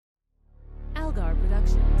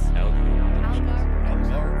Productions.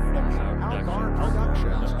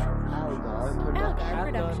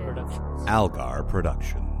 Algar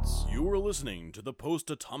Productions. You are listening to the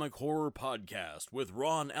Post-Atomic Horror Podcast with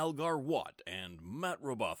Ron Algar Watt and Matt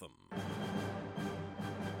Robotham.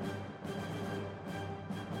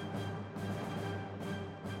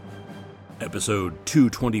 Episode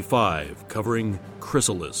 225, covering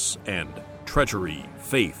Chrysalis and Treachery,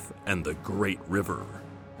 Faith, and the Great River.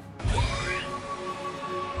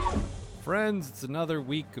 Friends, it's another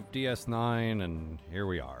week of DS9, and here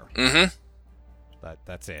we are.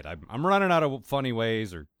 That's it. I'm running out of funny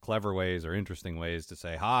ways or clever ways or interesting ways to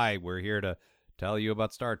say, hi, we're here to tell you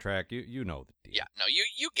about Star Trek. You know the deal. Yeah, no,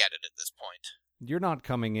 you get it at this point. You're not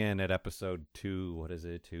coming in at episode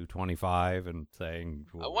 225 and saying,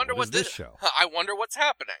 I wonder what is this show? I wonder what's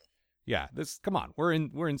happening. Yeah, come on. We're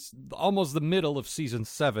in almost the middle of season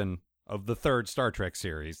 7 of the third Star Trek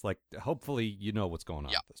series. Like, hopefully you know what's going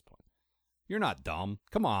on at this point. You're not dumb.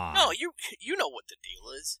 Come on. No, you know what the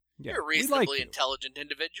deal is. Yeah, you're a reasonably intelligent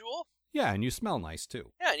individual. Yeah, and you smell nice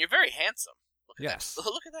too. Yeah, and you're very handsome. Look at yes. that.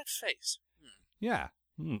 Look at that face. Yeah.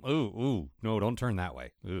 Ooh. No, don't turn that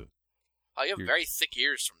way. Ooh. Oh, you have very thick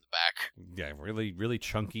ears from the back. Yeah, really, really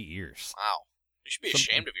chunky ears. Wow. You should be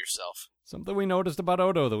ashamed of yourself. Something we noticed about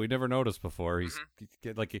Odo that we never noticed before.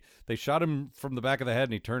 They shot him from the back of the head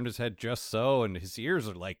and he turned his head just so, and his ears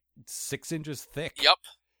are like 6 inches thick. Yep.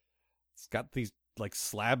 He's got these like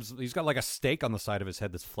slabs. He's got like a steak on the side of his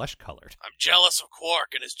head that's flesh colored. I'm jealous of Quark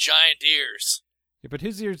and his giant ears. Yeah, but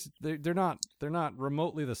his ears, they're not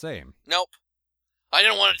remotely the same. Nope. I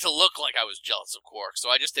didn't want it to look like I was jealous of Quark, so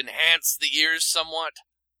I just enhanced the ears somewhat.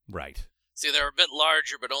 Right. See, they're a bit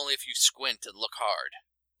larger, but only if you squint and look hard.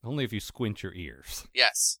 Only if you squint your ears.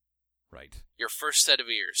 Yes. Right. Your first set of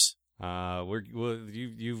ears.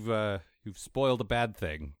 You've spoiled a bad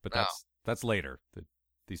thing, but that's later.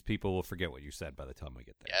 These people will forget what you said by the time we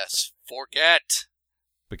get there. Yes, forget.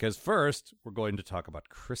 Because first, we're going to talk about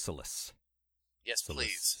Chrysalis. Yes,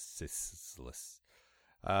 please. Chrysalis.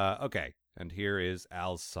 Okay, and here is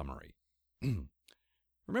Al's summary.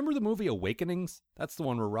 Remember the movie Awakenings? That's the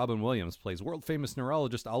one where Robin Williams plays world-famous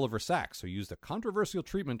neurologist Oliver Sacks, who used a controversial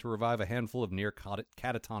treatment to revive a handful of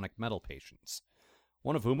near-catatonic mental patients,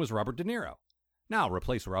 one of whom was Robert De Niro. Now,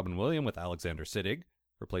 replace Robin Williams with Alexander Siddig.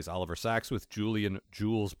 Replace Oliver Sacks with Julian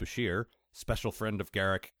Jules Bashir, special friend of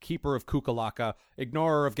Garak, keeper of Kukulaka,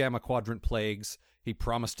 ignorer of Gamma Quadrant plagues, he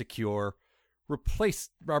promised to cure.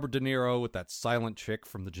 Replace Robert De Niro with that silent chick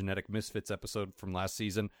from the Genetic Misfits episode from last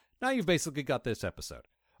season. Now you've basically got this episode.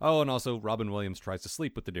 Oh, and also Robin Williams tries to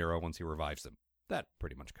sleep with De Niro once he revives him. That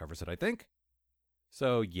pretty much covers it, I think.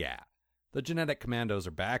 So, yeah. The genetic commandos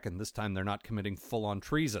are back, and this time they're not committing full-on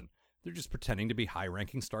treason. They're just pretending to be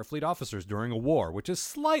high-ranking Starfleet officers during a war, which is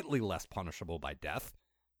slightly less punishable by death,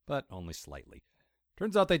 but only slightly.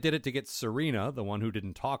 Turns out they did it to get Serena, the one who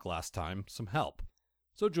didn't talk last time, some help.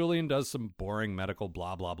 So Julian does some boring medical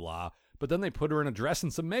blah blah blah, but then they put her in a dress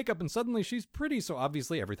and some makeup, and suddenly she's pretty, so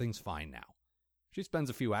obviously everything's fine now. She spends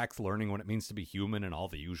a few acts learning what it means to be human in all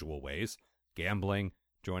the usual ways. Gambling,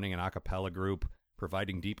 joining an a cappella group,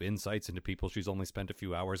 providing deep insights into people she's only spent a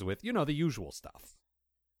few hours with, the usual stuff.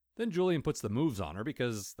 Then Julian puts the moves on her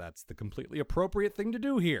because that's the completely appropriate thing to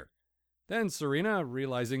do here. Then Serena,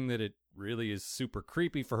 realizing that it really is super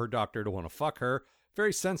creepy for her doctor to want to fuck her,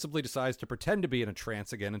 very sensibly decides to pretend to be in a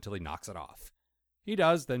trance again until he knocks it off. He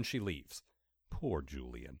does, then she leaves. Poor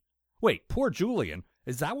Julian. Wait, poor Julian?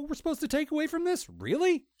 Is that what we're supposed to take away from this?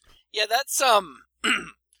 Really? Yeah, that's,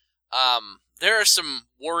 there are some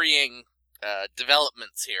worrying,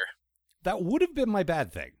 developments here. That would have been my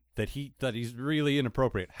bad thing. That he's really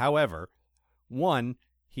inappropriate. However, one,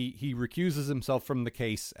 he recuses himself from the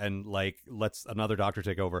case and lets another doctor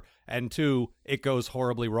take over, and two, it goes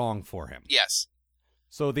horribly wrong for him. Yes.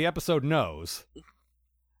 So the episode knows,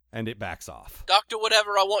 and it backs off. Doctor,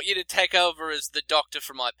 whatever, I want you to take over as the doctor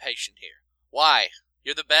for my patient here. Why?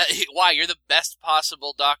 You're the best. Why? You're the best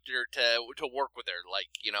possible doctor to work with her.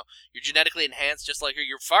 You're genetically enhanced just like her.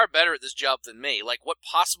 You're far better at this job than me. What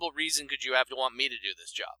possible reason could you have to want me to do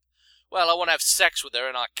this job? Well, I want to have sex with her,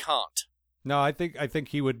 and I can't. No, I think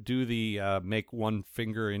he would do the make one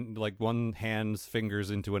finger in one hand's fingers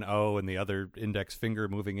into an O and the other index finger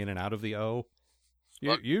moving in and out of the O.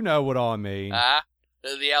 You know what I mean.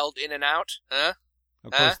 The old in and out, huh?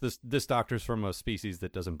 Of course, this doctor's from a species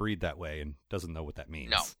that doesn't breed that way and doesn't know what that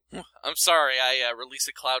means. No. I'm sorry, I release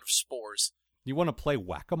a cloud of spores. You want to play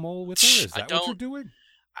whack-a-mole with her? Is that what you're doing?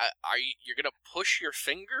 You're going to push your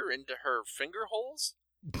finger into her finger holes?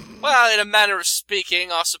 Well, in a manner of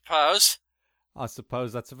speaking, I suppose. I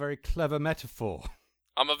suppose that's a very clever metaphor.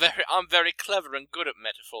 I'm very clever and good at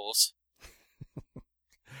metaphors.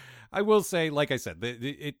 I will say, like I said,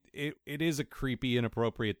 it is a creepy,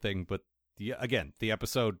 inappropriate thing, but again, the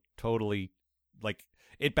episode totally, like,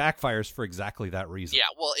 it backfires for exactly that reason.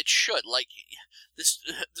 Yeah, well, it should. Like, this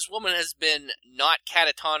woman has been not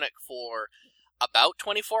catatonic for about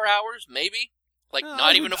 24 hours, maybe? Like,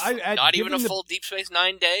 not even a full Deep Space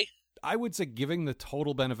Nine day? I would say, giving the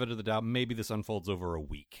total benefit of the doubt, maybe this unfolds over a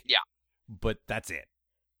week. Yeah. But that's it.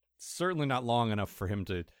 Certainly not long enough for him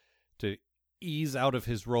to ease out of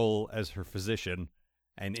his role as her physician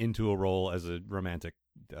and into a role as a romantic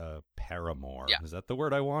paramour. Yeah. Is that the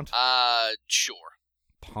word I want? Sure.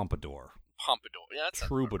 Pompadour. Yeah, that's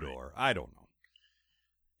Troubadour. I don't know.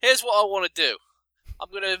 Here's what I want to do.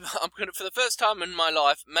 I'm gonna for the first time in my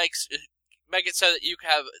life make it so that you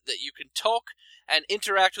can talk and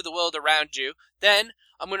interact with the world around you. Then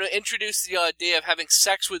I'm going to introduce the idea of having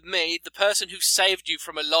sex with me, the person who saved you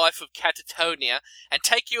from a life of catatonia, and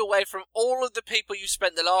take you away from all of the people you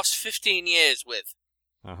spent the last 15 years with.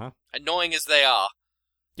 Annoying as they are.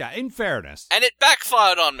 Yeah, in fairness. And it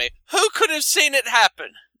backfired on me. Who could have seen it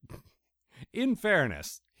happen? In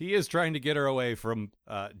fairness, he is trying to get her away from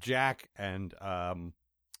Jack and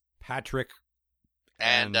Patrick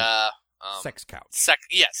and Sex Couch. Sex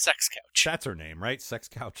Couch. That's her name, right? Sex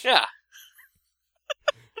Couch. Yeah.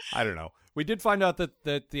 I don't know. We did find out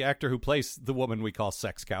that the actor who plays the woman we call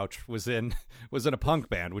Sex Couch was in a punk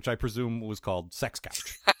band, which I presume was called Sex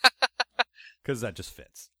Couch. Because that just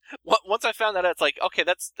fits. Once I found that out, it's like, okay,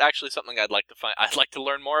 that's actually something I'd like to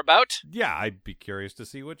learn more about. Yeah, I'd be curious to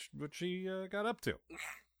see what she got up to.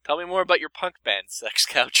 Tell me more about your punk band, Sex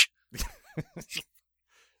Couch.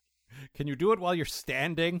 Can you do it while you're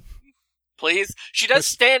standing? Please? She does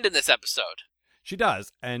stand in this episode. She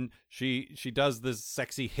does, and she does this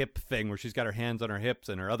sexy hip thing where she's got her hands on her hips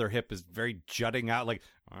and her other hip is very jutting out, like,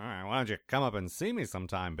 all right, why don't you come up and see me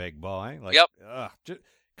sometime, big boy? Like, yep.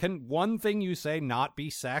 Can one thing you say not be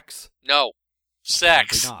sex? No.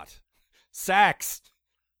 Sex. Apparently not. Sex.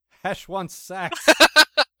 Hesh wants sex.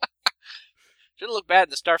 Didn't look bad in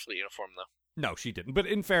the Starfleet uniform, though. No, she didn't. But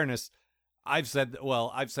in fairness, I've said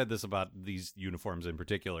this about these uniforms in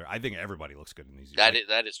particular. I think everybody looks good in these. That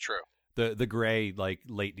is true. The gray, like,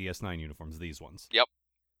 late DS9 uniforms, these ones. Yep.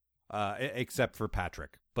 Except for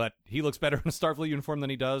Patrick. But he looks better in a Starfleet uniform than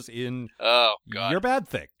he does in Your Bad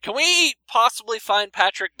Thing. Can we possibly find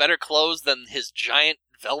Patrick better clothes than his giant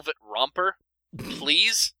velvet romper?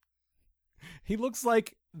 Please? He looks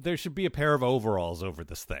like there should be a pair of overalls over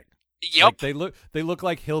this thing. Yep. Like they look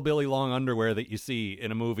like hillbilly long underwear that you see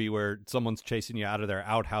in a movie where someone's chasing you out of their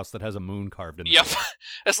outhouse that has a moon carved in it. Yep.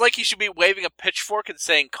 It's like he should be waving a pitchfork and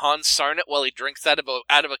saying "consarn it" while he drinks out of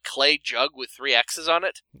a clay jug with 3 X's on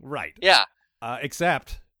it. Right. Yeah.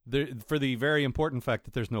 Except for the very important fact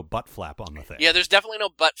that there's no butt flap on the thing. Yeah, there's definitely no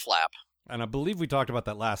butt flap. And I believe we talked about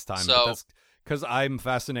that last time. So, but that's because I'm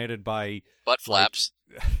fascinated by butt flaps.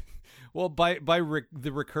 By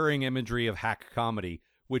the recurring imagery of hack comedy,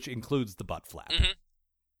 which includes the butt flap. Mm-hmm.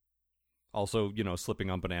 Also, slipping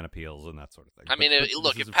on banana peels and that sort of thing. I mean,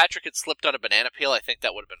 look, if Patrick had slipped on a banana peel, I think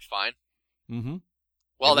that would have been fine. Mm-hmm.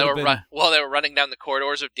 While they were running down the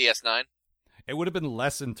corridors of DS9. It would have been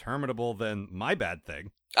less interminable than My Bad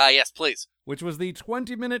Thing. Yes, please. Which was the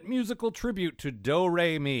 20-minute musical tribute to Do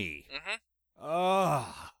Re Mi.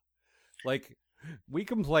 Mm-hmm. Like, we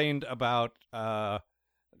complained about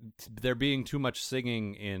there being too much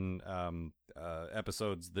singing in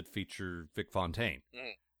episodes that feature Vic Fontaine.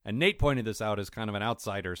 Mm. And Nate pointed this out as kind of an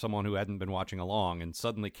outsider, someone who hadn't been watching along, and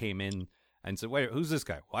suddenly came in and said, wait, who's this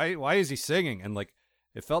guy? Why is he singing? And, like,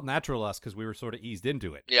 it felt natural to us because we were sort of eased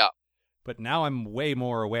into it. Yeah. But now I'm way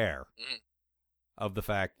more aware of the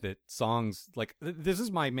fact that songs, like, this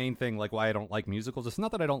is my main thing, like, why I don't like musicals. It's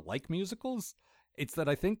not that I don't like musicals. It's that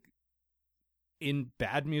I think in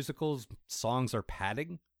bad musicals, songs are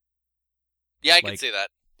padding. Yeah, I can see that.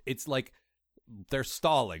 It's like they're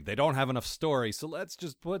stalling. They don't have enough story, so let's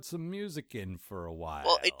just put some music in for a while.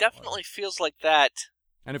 Well, it definitely feels like that.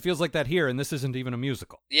 And it feels like that here, and this isn't even a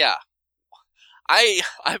musical. Yeah.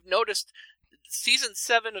 I've noticed Season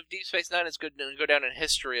 7 of Deep Space Nine is going to go down in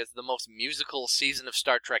history as the most musical season of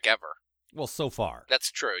Star Trek ever. Well, so far.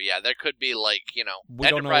 That's true, yeah. There could be, like, we Enterprise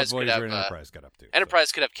don't know what could Voyager have, and Enterprise got up to.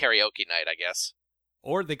 Enterprise could have karaoke night, I guess.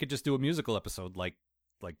 Or they could just do a musical episode like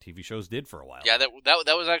TV shows did for a while. Yeah, that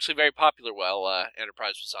was actually very popular while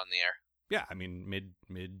Enterprise was on the air. Yeah, I mean,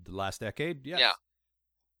 mid last decade, yes. Yeah.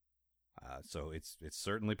 So it's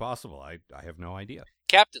certainly possible. I have no idea.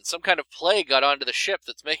 Captain, some kind of plague got onto the ship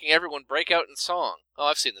that's making everyone break out in song. Oh,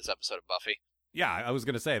 I've seen this episode of Buffy. Yeah, I was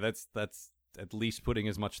going to say, that's at least putting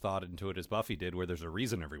as much thought into it as Buffy did, where there's a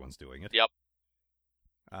reason everyone's doing it. Yep.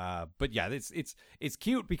 But yeah, it's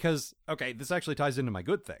cute because, okay, this actually ties into my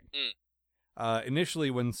good thing.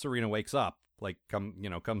 Initially, when Serena wakes up, like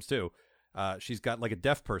comes to, she's got like a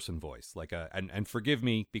deaf person voice, like and forgive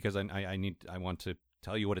me because I want to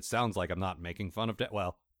tell you what it sounds like. I'm not making fun of deaf.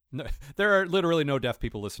 Well, no, there are literally no deaf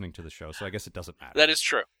people listening to the show, so I guess it doesn't matter. That is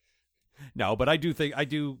true. No, but I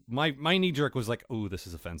do. My knee jerk was like, "Ooh, this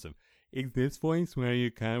is offensive." Is this voice where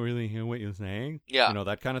you can't really hear what you're saying? Yeah,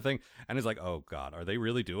 that kind of thing. And it's like, oh God, are they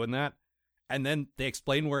really doing that? And then they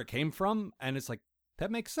explain where it came from, and it's like,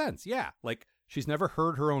 that makes sense. Yeah, like she's never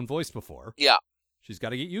heard her own voice before. Yeah, she's got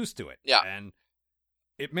to get used to it. Yeah, and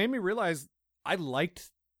it made me realize I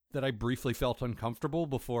liked that I briefly felt uncomfortable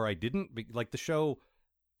before I didn't. Like the show,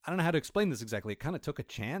 I don't know how to explain this exactly. It kind of took a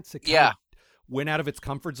chance. It kind of went out of its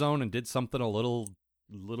comfort zone and did something a little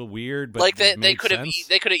weird, but like they could have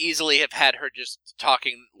easily have had her just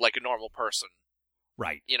talking like a normal person,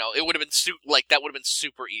 right? It would have been that would have been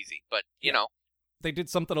super easy, but you know, they did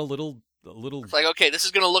something a little. It's like, okay, this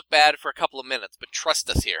is going to look bad for a couple of minutes, but trust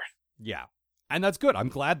us here. Yeah, and that's good. I'm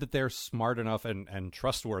glad that they're smart enough and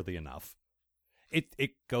trustworthy enough.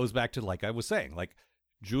 It goes back to, like I was saying, like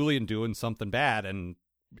Julian doing something bad and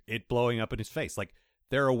it blowing up in his face. Like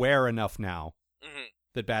they're aware enough now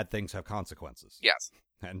that bad things have consequences. Yes.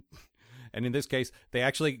 And in this case, they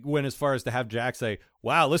actually went as far as to have Jack say,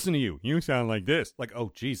 "Wow, listen to you. You sound like this." Like,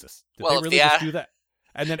 oh, Jesus. Did they really just do that?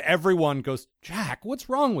 And then everyone goes, "Jack, what's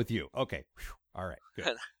wrong with you?" Okay. Whew. All right.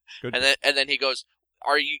 Good. Good. And then he goes,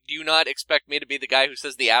 do you not expect me to be the guy who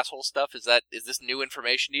says the asshole stuff? Is this new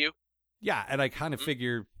information to you? Yeah, and I kind of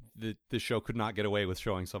figure that the show could not get away with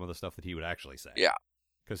showing some of the stuff that he would actually say. Yeah.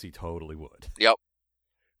 Because he totally would. Yep.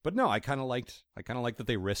 But no, I kind of liked that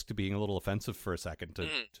they risked being a little offensive for a second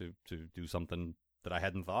to do something that I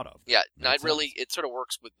hadn't thought of. Yeah, no, it sort of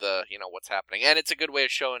works with the, what's happening. And it's a good way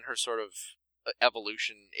of showing her sort of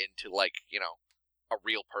evolution into, like, a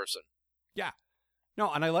real person. Yeah.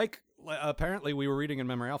 No, and I like, apparently we were reading in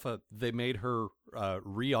Memory Alpha, they made her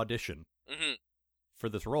re-audition for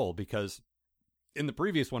this role because in the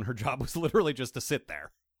previous one, her job was literally just to sit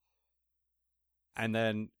there. And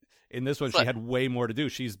then in this one, she had way more to do.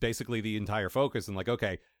 She's basically the entire focus and like,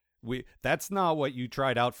 okay, that's not what you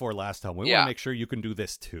tried out for last time. We want to make sure you can do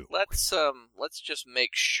this too. Let's just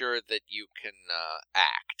make sure that you can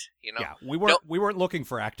act, Yeah, we weren't looking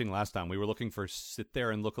for acting last time. We were looking for sit there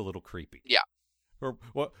and look a little creepy. Yeah. Or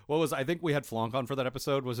what was, I think we had Flonk on for that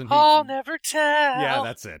episode, wasn't he? I'll never tell. Yeah,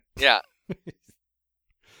 that's it. Yeah.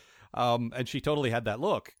 And she totally had that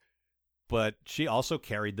look. But she also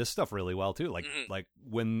carried this stuff really well too. Like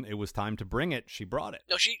when it was time to bring it, she brought it.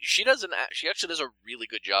 No, she actually does a really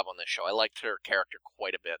good job on this show. I liked her character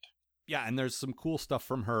quite a bit. Yeah, and there's some cool stuff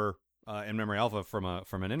from her in Memory Alpha from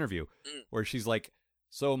an interview where she's like,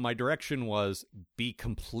 "So my direction was be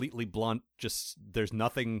completely blunt. Just there's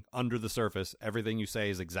nothing under the surface. Everything you say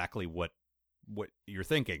is exactly what you're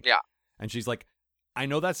thinking." Yeah. And she's like, "I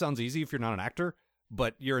know that sounds easy if you're not an actor,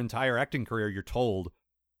 but your entire acting career, you're told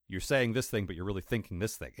you're saying this thing, but you're really thinking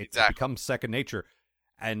this thing. It becomes second nature.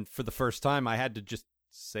 And for the first time, I had to just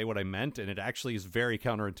say what I meant, and it actually is very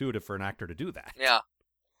counterintuitive for an actor to do that." Yeah.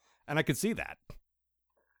 And I could see that.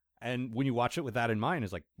 And when you watch it with that in mind,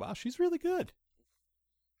 it's like, wow, she's really good.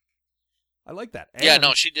 I like that. And, yeah,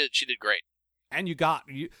 no, she did great. And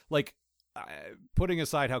putting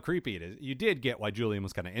aside how creepy it is, you did get why Julian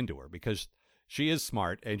was kind of into her, because she is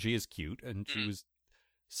smart, and she is cute, and she was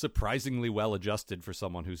surprisingly well adjusted for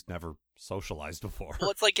someone who's never socialized before.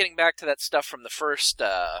 Well, it's like getting back to that stuff from the first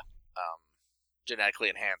genetically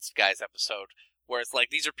enhanced guys episode, where it's like,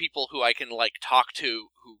 these are people who I can like talk to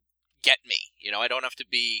who get me. I don't have to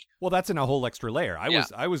be. Well, that's in a whole extra layer.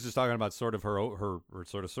 I was just talking about sort of her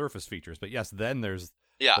sort of surface features, but yes, then there's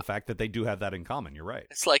the fact that they do have that in common. You're right.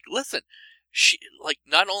 It's like, listen, she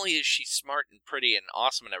not only is she smart and pretty and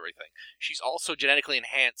awesome and everything, she's also genetically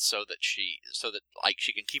enhanced so that she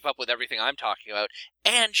can keep up with everything I'm talking about,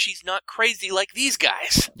 and she's not crazy like these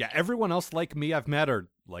guys. Yeah, everyone else like me I've met are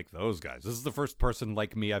like those guys. This is the first person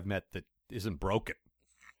like me I've met that isn't broken.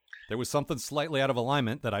 There was something slightly out of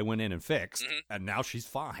alignment that I went in and fixed, and now she's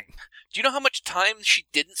fine. Do you know how much time she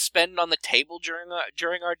didn't spend on the table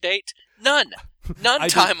during our date? None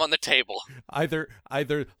time on the table. Either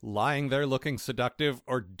lying there looking seductive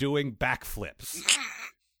or doing backflips.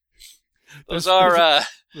 Those are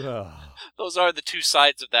the two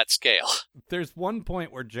sides of that scale. There's one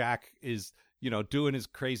point where Jack is, doing his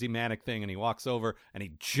crazy manic thing, and he walks over and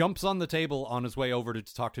he jumps on the table on his way over to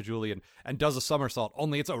talk to Julian and does a somersault,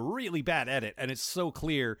 only it's a really bad edit, and it's so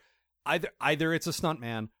clear either it's a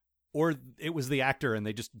stuntman or it was the actor and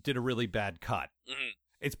they just did a really bad cut. Mm-hmm.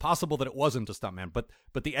 It's possible that it wasn't a stuntman, but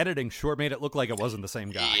the editing sure made it look like it wasn't the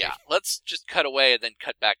same guy. Yeah, let's just cut away and then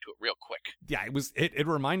cut back to it real quick. Yeah, it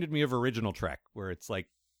reminded me of original Trek, where it's like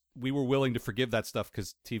we were willing to forgive that stuff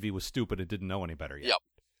because TV was stupid and didn't know any better yet. Yep.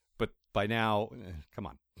 But by now, come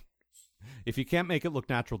on. If you can't make it look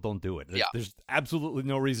natural, don't do it. There's absolutely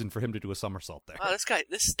no reason for him to do a somersault there. Oh,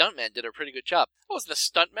 this stuntman did a pretty good job. That wasn't a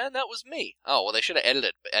stuntman, that was me. Oh, well, they should have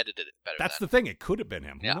edited it better. That's then. the thing. It could have been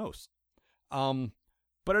him. Yeah. Who knows?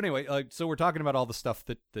 But anyway, so we're talking about all the stuff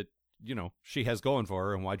that she has going for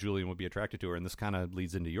her and why Julian would be attracted to her, and this kind of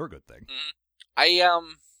leads into your good thing.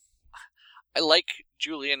 Mm-hmm. I like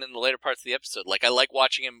Julian in the later parts of the episode. Like, I like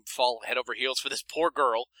watching him fall head over heels for this poor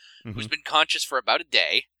girl who's been conscious for about a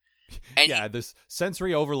day. And yeah, this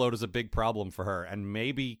sensory overload is a big problem for her, and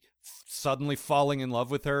maybe suddenly falling in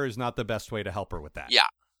love with her is not the best way to help her with that. Yeah.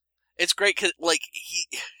 It's great because, like,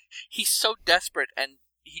 he's so desperate, and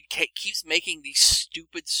he keeps making these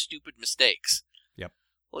stupid mistakes. Yep.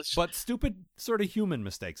 Well, but stupid sort of human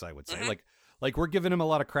mistakes, I would say. Mm-hmm. Like we're giving him a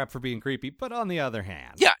lot of crap for being creepy, but on the other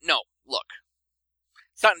hand... Yeah, no, look.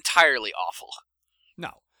 It's not entirely awful.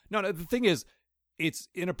 No, the thing is, it's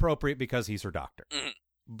inappropriate because he's her doctor. Mm-hmm.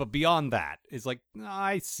 But beyond that, it's like,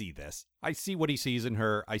 I see this. I see what he sees in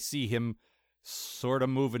her. I see him sort of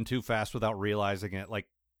moving too fast without realizing it. Like,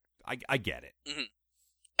 I get it. Mm-hmm.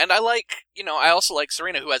 And I also like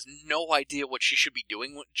Serena, who has no idea what she should be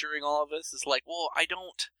doing during all of this. It's like, well,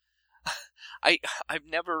 I've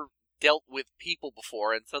never dealt with people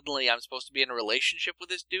before, and suddenly I'm supposed to be in a relationship with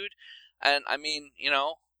this dude. And, I mean,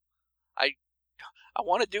 I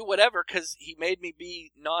want to do whatever, because he made me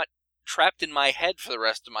be not trapped in my head for the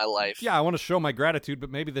rest of my life. Yeah, I want to show my gratitude, but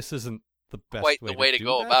maybe this isn't the best quite the way to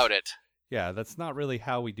go about it. Yeah, that's not really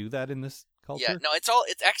how we do that in this culture. Yeah, no,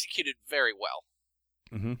 it's executed very well.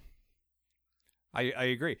 Mm-hmm. I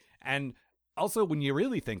agree. And also, when you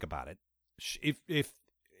really think about it,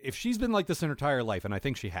 if she's been like this in her entire life, and I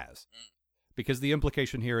think she has, because the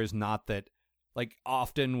implication here is not that, like,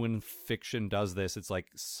 often when fiction does this, it's like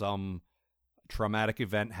some traumatic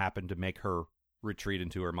event happened to make her retreat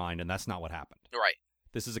into her mind, and that's not what happened. Right.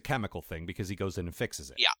 This is a chemical thing because he goes in and fixes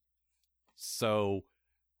it. Yeah. So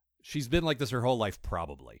she's been like this her whole life,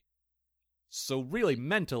 probably. So really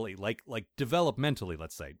mentally, like developmentally,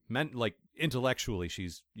 let's say, like intellectually,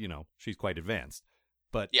 she's quite advanced.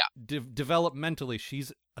 But yeah. Developmentally,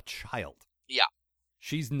 she's a child. Yeah.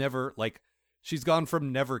 She's gone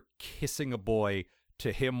from never kissing a boy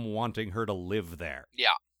to him wanting her to live there. Yeah.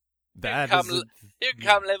 You can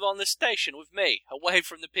come live on the station with me, away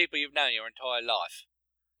from the people you've known your entire life.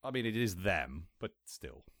 I mean, it is them, but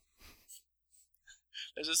still.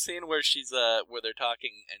 There's a scene where where they're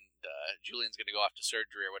talking, and Julian's going to go off to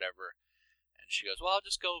surgery or whatever, and she goes, "Well, I'll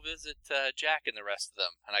just go visit Jack and the rest of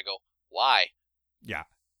them." And I go, "Why?" Yeah.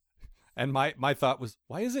 And my thought was,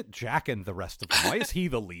 why is it Jack and the rest of them? Why is he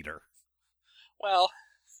the leader? Well,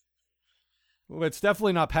 it's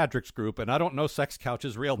definitely not Patrick's group, and I don't know Sex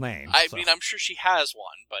Couch's real name. I mean, I'm sure she has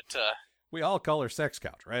one, but we all call her Sex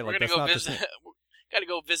Couch, right? We're gonna go visit. Got to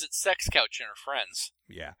go visit Sex Couch and her friends.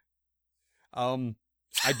 Yeah.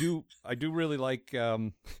 I do really like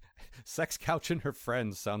Sex Couch and her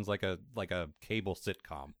friends. Sounds like a cable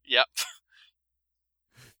sitcom. Yep.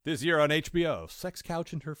 This year on HBO, Sex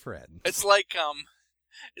Couch and her friends. It's like the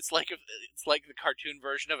cartoon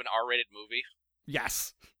version of an R-rated movie.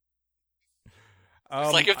 Yes.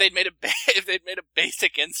 It's like if they'd made a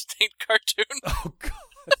Basic Instinct cartoon. Oh God.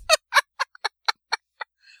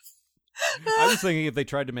 I was thinking if they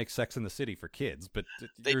tried to make Sex in the City for kids, but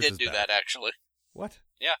they did do that actually. What?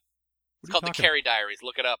 Yeah. It's called The Carrie Diaries.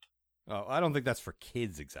 Look it up. Oh, I don't think that's for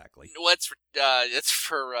kids exactly. Well, it's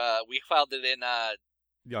for we filed it in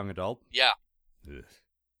young adult. Yeah. Ugh.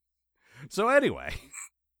 So anyway,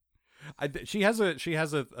 she has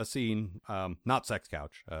a scene, not Sex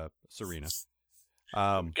Couch, Serena.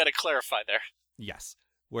 Got to clarify there. Yes,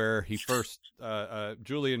 where he first,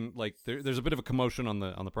 Julian, like there's a bit of a commotion on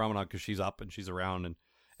the promenade because she's up and she's around,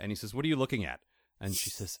 and he says, "What are you looking at?" And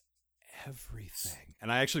she says, "Everything."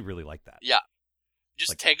 And I actually really like that. Yeah,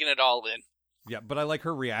 just taking it all in. Yeah, but I like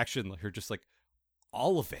her reaction. Her just like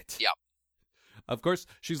all of it. Yeah. Of course,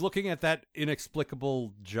 she's looking at that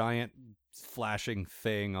inexplicable giant flashing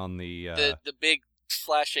thing on the big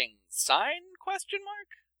flashing sign ?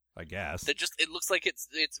 I guess. It looks like it's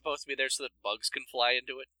supposed to be there so that bugs can fly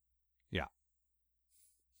into it. Yeah.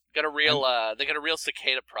 They got a real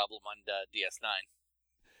cicada problem on DS9.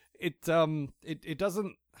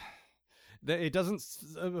 It doesn't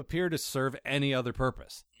appear to serve any other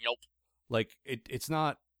purpose. Nope. Like it's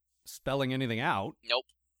not spelling anything out. Nope.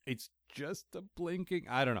 It's just a blinking.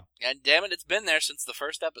 I don't know. And damn it, it's been there since the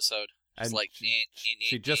first episode. It's And like she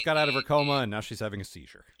just got out of her coma, and now she's having a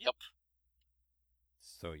seizure. Yep.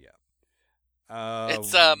 So yeah.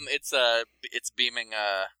 It's beaming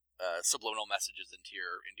subliminal messages into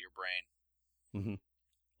your brain. Mm-hmm.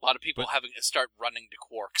 A lot of people having to start running to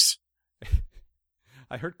Quarks.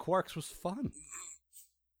 I heard Quarks was fun.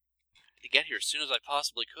 To get here as soon as I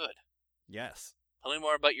possibly could. Yes. Tell me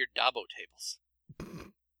more about your Dabo tables.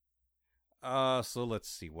 So let's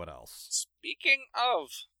see what else. Speaking of,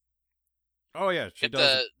 oh yeah, she Get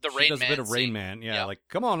does. the She Rain does a Man bit of Rain scene. Man. Yeah, Yeah. like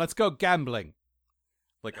come on, let's go gambling.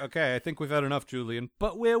 Like okay, I think we've had enough, Julian,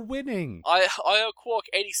 but we're winning. I owe Quark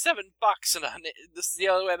 $87, and this is the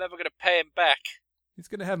only way I'm ever going to pay him back. He's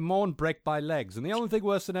gonna have Morn break my legs, and the only thing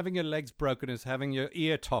worse than having your legs broken is having your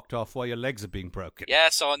ear talked off while your legs are being broken.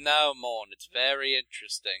 Yes, I know, Morn. It's very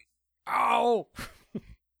interesting. Ow!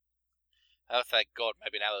 Oh, thank God.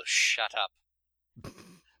 Maybe now they'll shut up.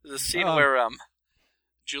 There's a scene Oh. where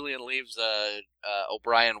Julian leaves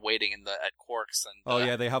O'Brien waiting at Quark's, and Oh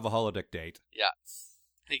yeah, they have a holodeck date. yeah,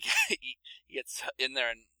 he gets in there,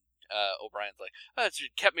 and O'Brien's like, "Oh, you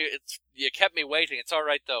kept me waiting. It's all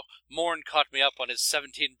right though. Morn caught me up on his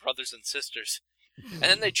 17 brothers and sisters." And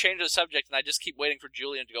then they change the subject, and I just keep waiting for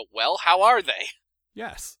Julian to go, "Well, how are they?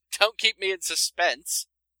 Yes. Don't keep me in suspense."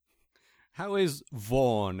 How is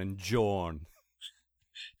Vaughn and Jorn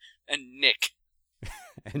And Nick.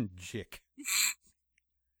 and Jick?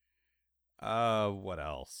 What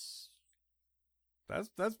else?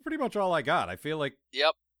 That's pretty much all I got. I feel like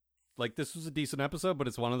Yep. this was a decent episode, but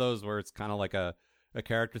it's one of those where it's kind of like a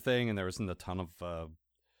character thing, and there isn't a ton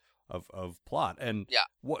of plot. And Yeah.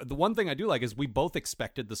 the one thing I do like is we both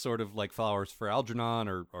expected the sort of like Flowers for Algernon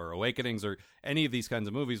or Awakenings or any of these kinds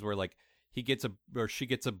of movies where like she gets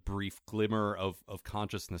a brief glimmer of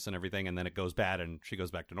consciousness and everything, and then it goes bad and she goes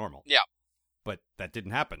back to normal. Yeah. But that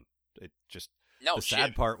didn't happen. It just No, the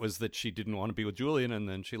sad part was that she didn't want to be with Julian, and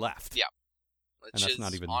then she left. Yeah. And Which that's is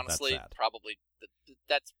not even that honestly sad.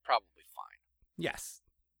 that's probably fine. Yes.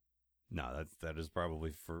 No, that is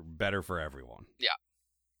probably better for everyone. Yeah.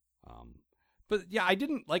 But yeah, I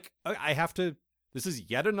didn't like. I have to. This is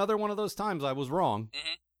yet another one of those times I was wrong.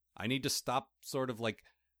 Mhm. I need to stop sort of like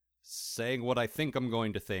saying what I think I'm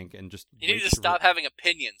going to think and just. You need to stop having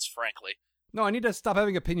opinions, frankly. No, I need to stop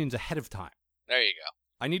having opinions ahead of time. There you go.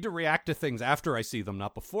 I need to react to things after I see them,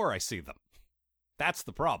 not before I see them. That's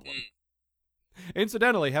the problem.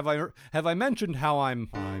 Incidentally, have I mentioned how I'm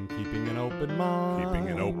keeping an open mind? Keeping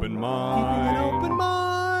an open mind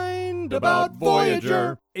about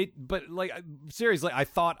Voyager. But like seriously, I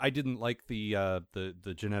thought I didn't like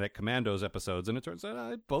the Genetic Commandos episodes, and it turns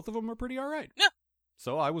out both of them are pretty all right. Yeah.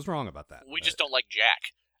 So I was wrong about that. We just don't like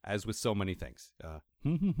Jack. As with so many things. What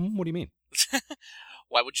do you mean?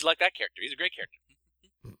 Why would you like that character? He's a great character.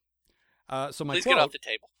 So my Please quote, get off the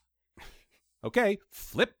table. Okay,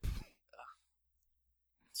 flip.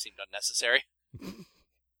 Seemed unnecessary.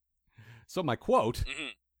 So my quote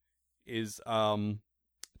is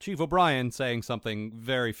Chief O'Brien saying something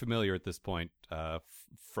very familiar at this point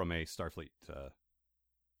from a Starfleet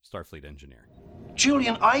engineer.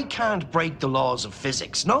 Julian, I can't break the laws of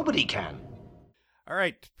physics. Nobody can. All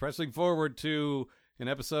right, pressing forward to an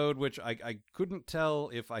episode which I couldn't tell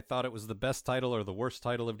if I thought it was the best title or the worst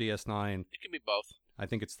title of DS9. It can be both. I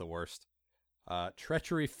think it's the worst.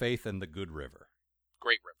 Treachery, Faith, and the Good River.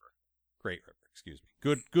 Great river. Great River, excuse me.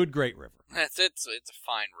 Good Great River. It's a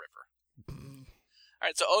fine river. All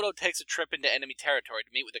right, so Odo takes a trip into enemy territory to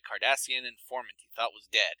meet with a Cardassian informant he thought was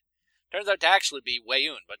dead. Turns out to actually be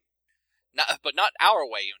Weyoun, but not our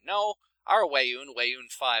Weyoun. No, our Weyoun, Weyoun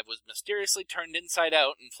 5, was mysteriously turned inside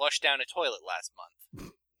out and flushed down a toilet last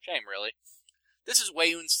month. Shame, really. This is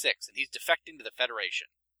Weyoun 6, and he's defecting to the Federation.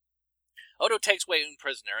 Odo takes Weyoun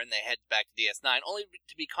prisoner, and they head back to DS9, only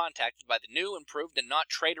to be contacted by the new, improved, and not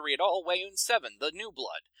traitory at all Weyoun 7, the New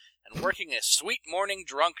Blood, and working a sweet morning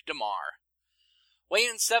drunk Damar.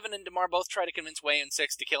 Weyoun 7 and Damar both try to convince Weyoun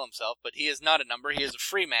 6 to kill himself, but he is not a number, he is a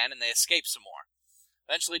free man, and they escape some more.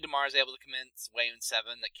 Eventually, Damar is able to convince Weyoun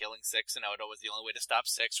 7 that killing 6 and Odo was the only way to stop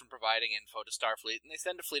 6 from providing info to Starfleet, and they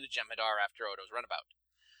send a fleet of Jem'Hadar after Odo's runabout.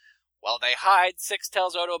 While they hide, 6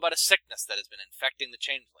 tells Odo about a sickness that has been infecting the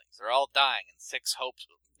changelings. They're all dying, and 6 hopes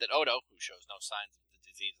that Odo, who shows no signs of the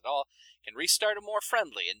disease at all, can restart a more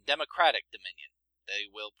friendly and democratic Dominion. They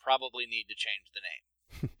will probably need to change the name.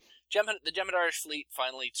 The Jem'Hadar fleet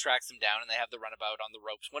finally tracks them down, and they have the runabout on the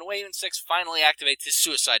ropes when Weyoun 6 finally activates his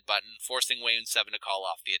suicide button, forcing Weyoun 7 to call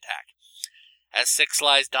off the attack. As 6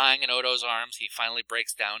 lies dying in Odo's arms, he finally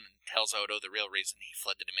breaks down and tells Odo the real reason he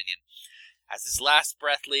fled the Dominion. As his last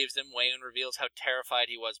breath leaves him, Weyoun reveals how terrified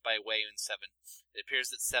he was by Weyoun 7. It appears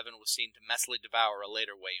that 7 was seen to messily devour a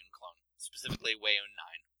later Weyoun clone, specifically Weyoun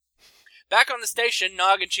 9. Back on the station,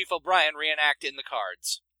 Nog and Chief O'Brien reenact in the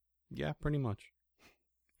cards. Yeah, pretty much.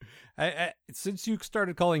 Since you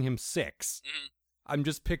started calling him 6, I'm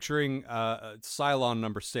just picturing Cylon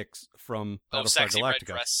number 6 from Battlestar Sexy Galactica. Red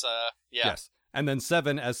Dress, yeah. Yes, and then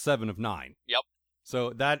 7 as 7 of 9. Yep.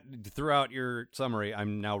 So that, throughout your summary,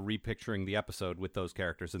 I'm now repicturing the episode with those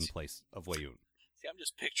characters in place of Weyoun. See, I'm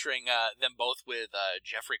just picturing them both with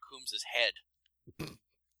Jeffrey Coombs' head.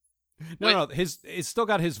 No, it's still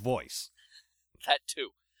got his voice. That too.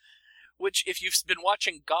 Which, if you've been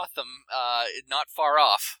watching Gotham, not far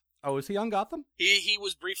off. Oh, is he on Gotham? He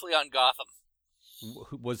was briefly on Gotham.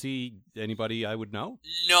 Was he anybody I would know?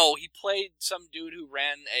 No, he played some dude who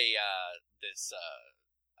ran this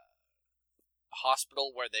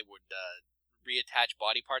hospital where they would reattach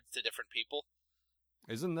body parts to different people.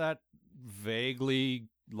 Isn't that vaguely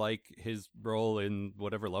like his role in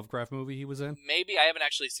whatever Lovecraft movie he was in? Maybe. I haven't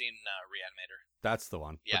actually seen Reanimator. That's the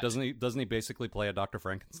one. Yeah. But doesn't he basically play a Dr.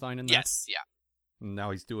 Frankenstein in that? Yes, yeah. And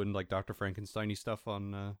now he's doing like Dr. Frankenstein-y stuff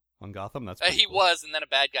on Gotham. That's He cool. was, and then a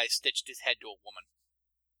bad guy stitched his head to a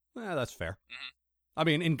woman. That's fair. Mm-hmm. I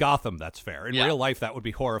mean, in Gotham, that's fair. In Yeah. real life, that would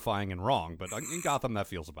be horrifying and wrong, but in Gotham, that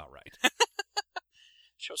feels about right.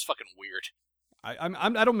 Show's fucking weird.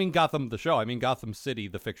 I don't mean Gotham the show. I mean Gotham City,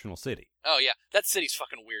 the fictional city. Oh, yeah. That city's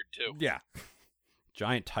fucking weird, too. Yeah.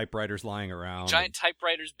 Giant typewriters lying around. Giant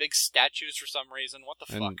typewriters, big statues for some reason. What the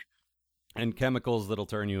fuck? And chemicals that'll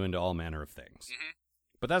turn you into all manner of things. Mm-hmm.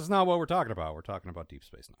 But that's not what we're talking about. We're talking about Deep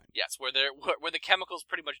Space Nine. Yes, where the chemicals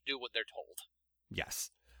pretty much do what they're told.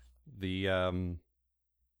 Yes. The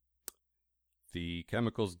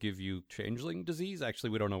chemicals give you changeling disease.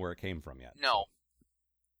 Actually, we don't know where it came from yet. No. So.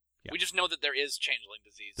 Yeah. We just know that there is changeling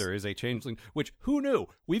disease. There is a changeling, which, who knew?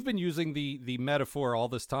 We've been using the metaphor all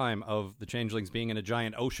this time of the changelings being in a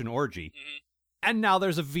giant ocean orgy, and now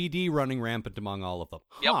there's a VD running rampant among all of them.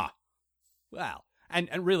 Yep. Huh. Wow. And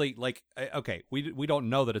really, like, okay, we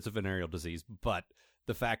don't know that it's a venereal disease, but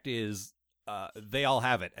the fact is, they all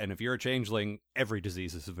have it, and if you're a changeling, every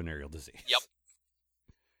disease is a venereal disease. Yep.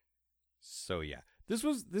 So yeah, this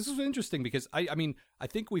was interesting because I mean I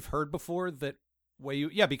think we've heard before that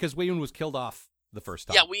Weyoun, because Weyoun was killed off the first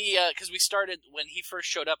time. Yeah, because we started when he first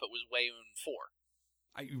showed up. It was Weyoun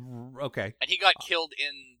 4. Okay. And he got killed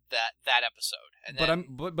in that episode. And then,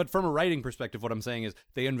 but from a writing perspective, what I'm saying is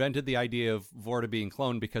they invented the idea of Vorta being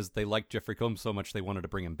cloned because they liked Jeffrey Combs so much they wanted to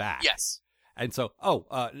bring him back. Yes. And so,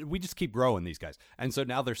 we just keep growing these guys. And so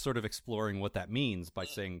now they're sort of exploring what that means by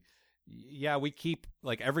saying, yeah, we keep,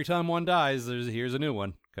 like, every time one dies, here's a new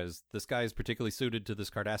one, because this guy is particularly suited to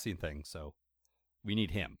this Cardassian thing, so we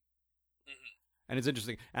need him. Mm-hmm. And it's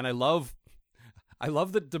interesting. And I love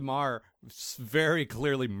that Damar very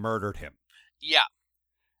clearly murdered him. Yeah.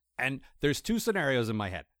 And there's two scenarios in my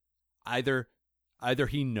head. Either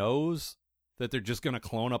he knows that they're just going to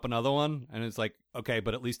clone up another one, and it's like, okay,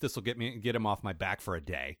 but at least this will get him off my back for a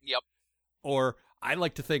day. Yep. Or I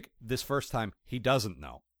like to think this first time he doesn't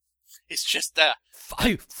know. It's just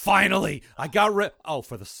finally I got rid. Oh,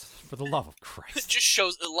 for the love of Christ! It just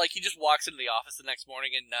shows like he just walks into the office the next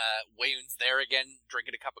morning and Weyoun's there again,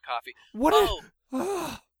 drinking a cup of coffee.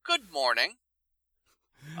 Good morning.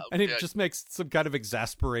 And it just makes some kind of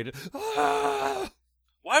exasperated. Why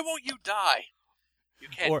won't you die? You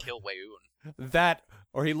can't kill Weyoun. That,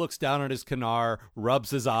 or he looks down at his Kanar,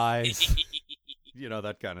 rubs his eyes,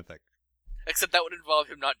 that kind of thing. Except that would involve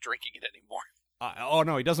him not drinking it anymore. Oh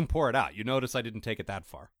no, he doesn't pour it out. You notice I didn't take it that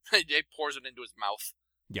far. He pours it into his mouth.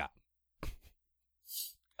 Yeah.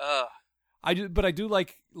 But I do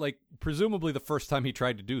like presumably the first time he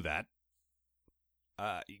tried to do that.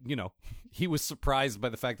 He was surprised by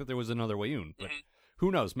the fact that there was another Weyoun, but who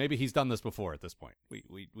knows? Maybe he's done this before at this point.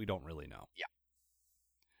 We don't really know. Yeah.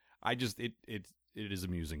 It is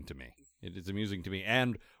amusing to me. It is amusing to me,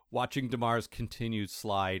 and watching Damar's continued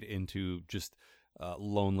slide into just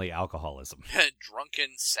lonely alcoholism. Drunken,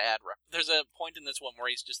 sad. There's a point in this one where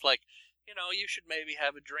he's just like, you should maybe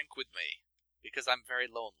have a drink with me because I'm very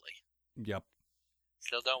lonely. Yep.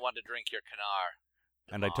 Still don't want to drink your Kanar.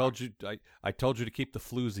 And I told you to keep the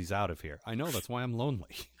floozies out of here. I know, that's why I'm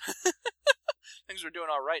lonely. Things were doing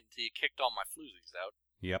all right until you kicked all my floozies out.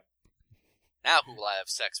 Yep. Now who will I have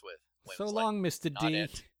sex with? So long, Mr. D.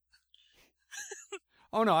 It.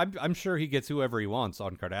 Oh no, I'm sure he gets whoever he wants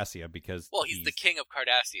on Cardassia because he's the king of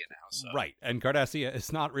Cardassia now. So. Right, and Cardassia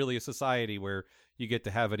is not really a society where you get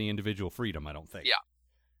to have any individual freedom. I don't think. Yeah.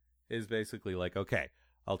 It's basically like, okay,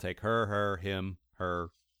 I'll take her, him, her,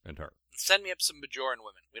 and her. Send me up some Bajoran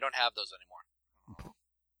women. We don't have those anymore.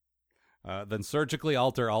 Then surgically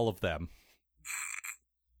alter all of them.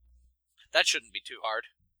 That shouldn't be too hard.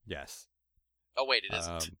 Yes. Oh wait, it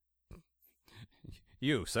isn't.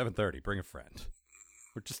 You, 7:30, bring a friend.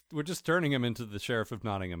 We're just turning him into the Sheriff of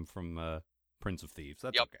Nottingham from Prince of Thieves.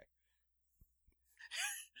 That's okay.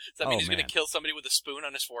 Does that mean he's going to kill somebody with a spoon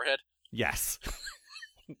on his forehead? Yes.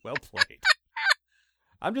 Well played.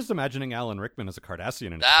 I'm just imagining Alan Rickman as a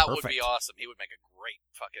Cardassian, and that it's perfect. Would be awesome. He would make a great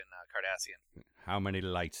fucking Cardassian. How many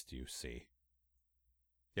lights do you see?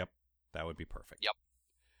 Yep, that would be perfect. Yep.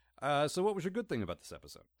 So what was your good thing about this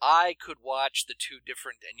episode? I could watch the two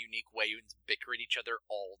different and unique Wayuns bicker at each other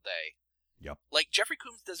all day. Yep. Like, Jeffrey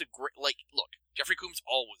Combs does a great... Like, look, Jeffrey Combs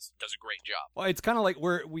always does a great job. Well, it's kind of like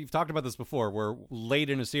we've talked about this before. We're late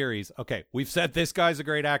in a series. Okay, we've said this guy's a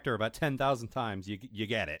great actor about 10,000 times. You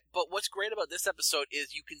get it. But what's great about this episode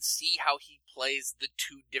is you can see how he plays the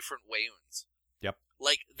two different Wayuns. Yep.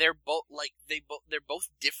 Like, they're both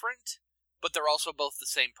different, but they're also both the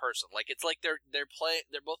same person. Like, it's like they're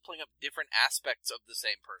both playing up different aspects of the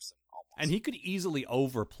same person, almost. And he could easily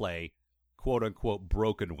overplay quote-unquote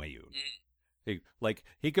broken Wayun. Mm.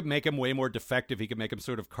 He could make him way more defective. He could make him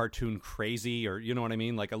sort of cartoon crazy, or you know what I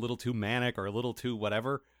mean, like a little too manic or a little too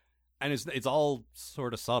whatever. And it's all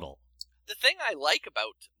sort of subtle. The thing I like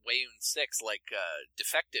about Wayun 6, like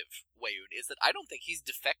defective Wayun, is that I don't think he's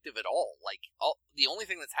defective at all. Like, the only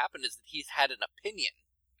thing that's happened is that he's had an opinion.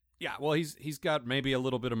 Yeah, well, he's got maybe a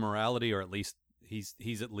little bit of morality, or at least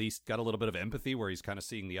he's at least got a little bit of empathy, where he's kind of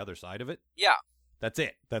seeing the other side of it. Yeah. That's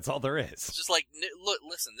it. That's all there is. It's just like, look,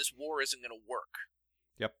 listen, this war isn't going to work.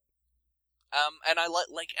 Yep. And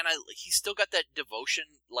he's still got that devotion,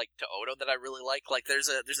 like, to Odo that I really like. Like, there's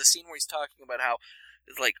a scene where he's talking about how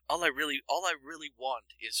it's like all I really want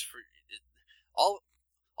is for all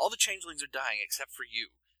the changelings are dying except for you.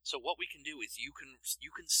 So what we can do is you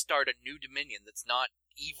can start a new dominion that's not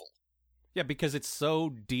evil. Yeah, because it's so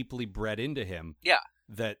deeply bred into him. Yeah.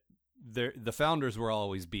 That the founders will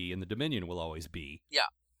always be, and the Dominion will always be. Yeah.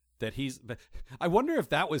 That I wonder if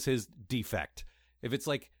that was his defect. If it's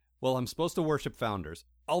like, well, I'm supposed to worship founders.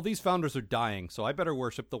 All these founders are dying, so I better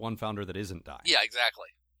worship the one founder that isn't dying. Yeah, exactly.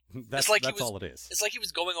 That's all it is. It's like he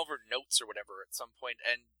was going over notes or whatever at some point,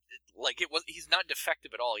 and he's not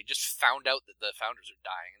defective at all. He just found out that the founders are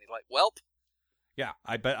dying, and he's like, "Welp." Yeah,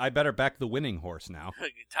 I better back the winning horse now.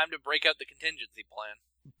 Time to break out the contingency plan.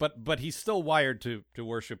 But he's still wired to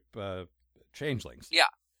worship changelings. Yeah.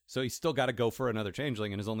 So he's still got to go for another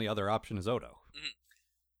changeling, and his only other option is Odo. Mm-hmm.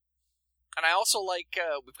 And I also like,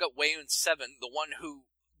 we've got Wayun 7, the one who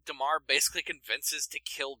Damar basically convinces to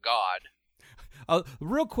kill God.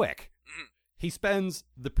 Real quick, mm-hmm. He spends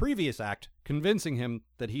the previous act convincing him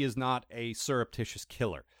that he is not a surreptitious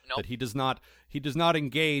killer. Nope. That he does not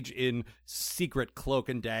engage in secret cloak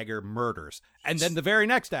and dagger murders. And then the very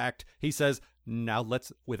next act, he says, now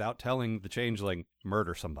let's, without telling the changeling,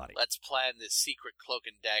 murder somebody. Let's plan this secret cloak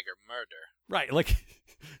and dagger murder. Right, like,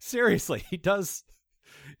 seriously, he does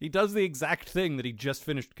the exact thing that he just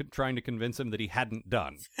finished trying to convince him that he hadn't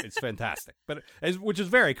done. It's fantastic. Which is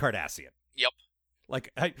very Cardassian. Yep. Like,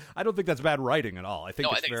 I don't think that's bad writing at all. I think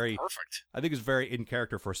it's perfect. I think it's very in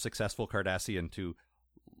character for a successful Cardassian to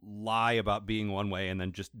lie about being one way and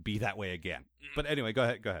then just be that way again. Mm-hmm. But anyway, go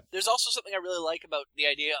ahead. There's also something I really like about the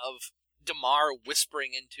idea of Damar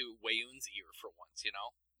whispering into Wayun's ear for once, you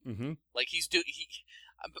know? Mm-hmm. Like,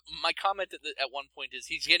 my comment at one point is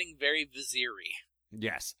he's getting very vizier-y.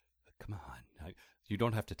 Yes. Come on. You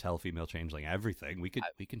don't have to tell female changeling everything. We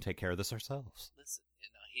can take care of this ourselves. Listen, you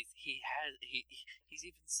know, he's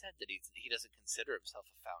even said that he doesn't consider himself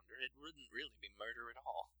a founder. It wouldn't really be murder at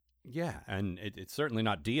all. Yeah, and it's certainly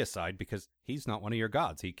not deicide because he's not one of your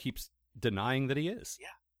gods. He keeps denying that he is.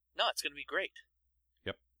 Yeah. No, it's going to be great.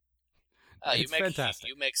 Yep. It's fantastic.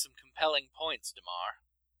 You make some compelling points, Damar.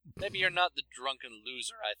 Maybe you're not the drunken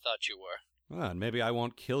loser I thought you were. Well, and maybe I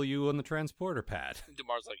won't kill you on the transporter pad.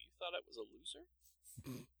 Damar's like, you thought I was a loser?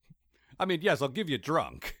 I mean, yes, I'll give you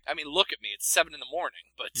drunk. I mean, look at me. It's 7 a.m,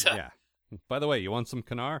 but... Yeah. By the way, you want some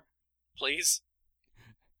Kanar? Please?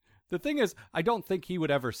 The thing is, I don't think he would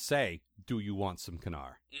ever say, do you want some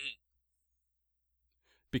Kanar? Mm-hmm.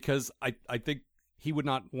 Because I think he would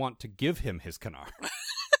not want to give him his Kanar.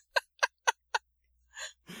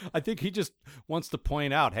 I think he just wants to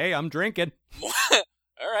point out, hey, I'm drinking.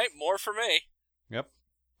 All right, more for me. Yep.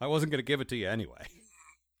 I wasn't going to give it to you anyway.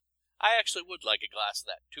 I actually would like a glass of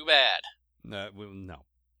that. Too bad. No.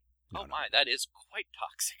 Oh my, that is quite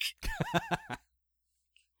toxic.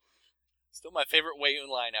 Still my favorite Wayun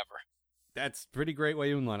line ever. That's pretty great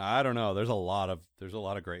Wayun line. I don't know. There's a lot of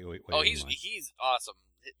great Wayun lines. He's awesome.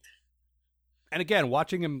 And again,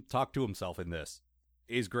 watching him talk to himself in this,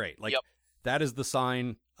 is great. Like, Yep. that is the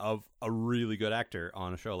sign of a really good actor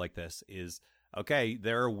on a show like this is, okay,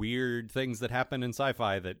 there are weird things that happen in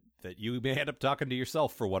sci-fi that you may end up talking to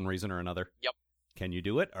yourself for one reason or another. Yep. Can you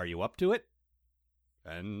do it? Are you up to it?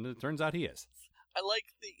 And it turns out he is. I like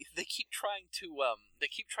they keep trying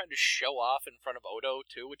to show off in front of Odo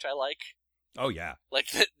too, which I like. Oh, yeah. Like,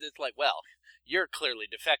 it's like, well, you're clearly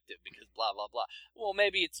defective because blah, blah, blah. Well,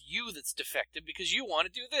 maybe it's you that's defective because you want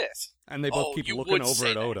to do this. And they both keep looking over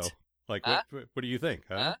at Odo. That. Like, huh? what do you think?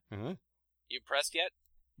 Huh? Uh-huh. You impressed yet?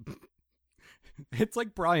 It's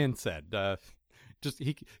like Brian said.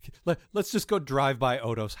 Let's just go drive by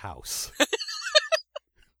Odo's house.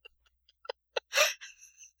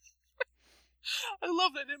 I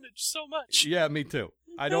love that image so much. Yeah, me too.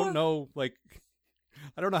 I don't know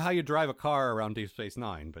how you drive a car around Deep Space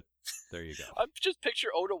Nine, but there you go. I just picture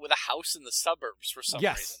Odo with a house in the suburbs for some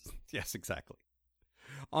reason. Yes, exactly.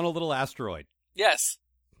 On a little asteroid. Yes.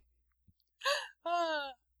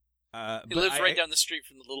 He lives right down the street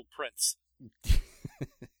from the Little Prince.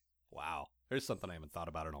 Wow. There's something I haven't thought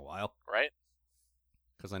about in a while. Right?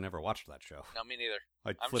 Because I never watched that show. No, me neither.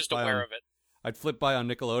 I'm just aware of it. I'd flip by on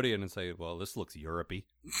Nickelodeon and say, well, this looks Europe-y.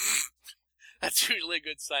 That's usually a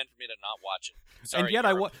good sign for me to not watch it. Sorry,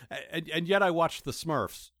 and yet I watched the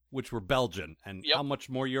Smurfs, which were Belgian, and Yep. how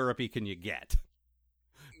much more Europe-y can you get?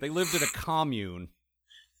 They lived in a commune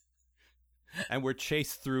and were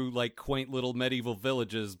chased through like quaint little medieval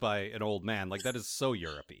villages by an old man. Like, that is so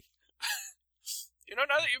Europe-y. Now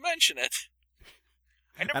that you mention it,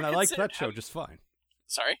 I liked that show just fine.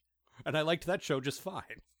 Sorry? And I liked that show just fine.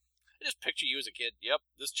 I just picture you as a kid. Yep,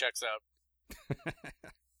 this checks out.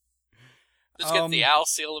 Just get the Al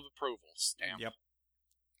seal of approval stamp. Yep.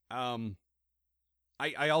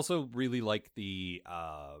 I also really like the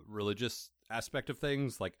religious aspect of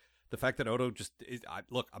things, like the fact that Odo just is,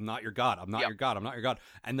 look, I'm not your god. I'm not your god. I'm not your god.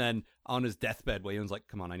 And then on his deathbed, Wayland's like,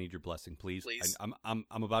 "Come on, I need your blessing, please. I'm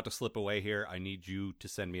about to slip away here. I need you to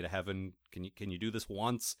send me to heaven. Can you do this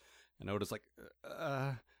once?" And Odo's like,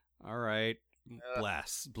 "All right,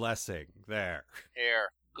 blessing there.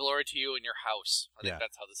 Here, glory to you in your house." I think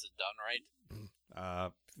that's how this is done,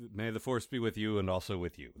 right? May the force be with you and also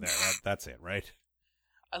with you. There, that's it, right?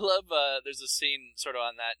 I love. There's a scene sort of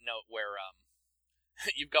on that note where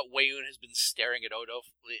you've got Wayun has been staring at Odo.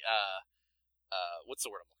 What's the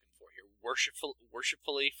word I'm looking for here?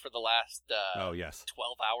 Worshipfully for the last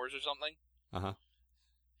 12 hours or something.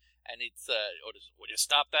 And it's Odo's. Would you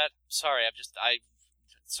stop that? Sorry, it's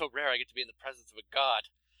so rare I get to be in the presence of a god.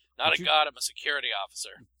 Not a god. I'm a security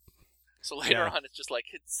officer. So later on, it's just like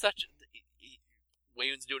it's such.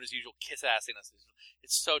 Wayun's doing his usual kiss-assing us.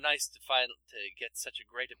 It's so nice to get such a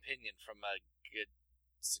great opinion from a good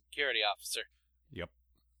security officer. Yep.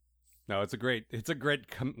 No, it's a great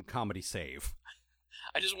comedy save.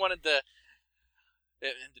 I just wanted him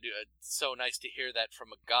to do it. It's so nice to hear that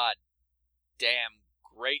from a goddamn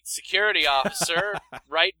great security officer,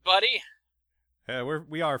 right, buddy?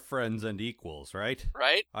 We are friends and equals, right?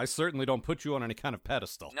 Right. I certainly don't put you on any kind of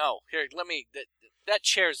pedestal. No, here, let me. That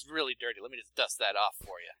chair's really dirty. Let me just dust that off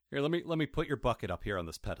for you. Here, let me put your bucket up here on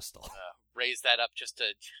this pedestal. Raise that up just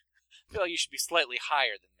to feel like you should be slightly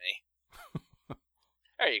higher than me.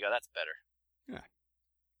 There you go. That's better. Yeah.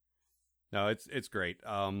 No, it's great.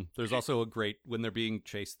 There's also a great when they're being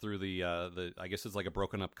chased through the I guess it's like a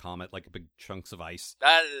broken up comet, like big chunks of ice.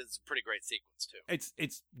 That is a pretty great sequence too.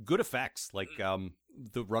 It's good effects. Like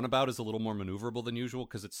the runabout is a little more maneuverable than usual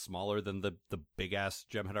because it's smaller than the big ass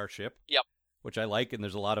Jem'Hadar ship. Yep. Which I like, and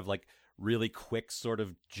there's a lot of like really quick sort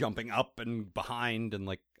of jumping up and behind, and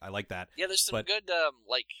like I like that. Yeah, there's some good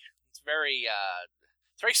it's very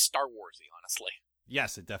Star Warsy, honestly.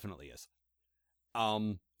 Yes, it definitely is.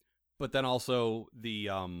 But then also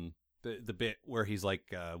the bit where he's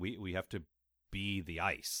like, we have to be the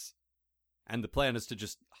ice, and the plan is to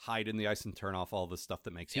just hide in the ice and turn off all the stuff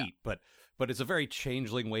that makes heat. But it's a very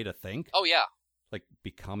changeling way to think. Oh yeah, like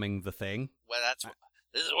becoming the thing. Well,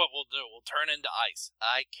 this is what we'll do. We'll turn into ice.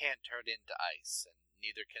 I can't turn into ice, and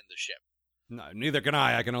neither can the ship. No, neither can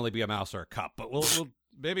I. I can only be a mouse or a cup. But we'll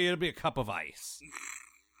maybe it'll be a cup of ice,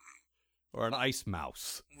 or an ice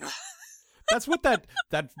mouse. That's what that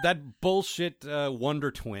bullshit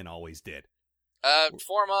Wonder Twin always did.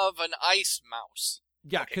 Form of an ice mouse.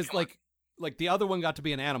 Yeah, because like the other one got to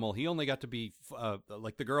be an animal. He only got to be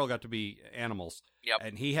like the girl got to be animals. Yep.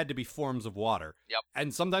 And he had to be forms of water. Yep.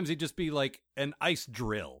 And sometimes he'd just be like an ice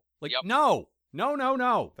drill. Like yep. No.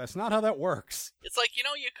 That's not how that works. It's like, you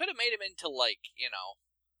could have made him into like, a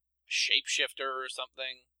shapeshifter or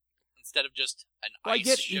something instead of just an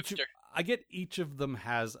ice shifter. I get each of them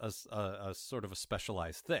has a sort of a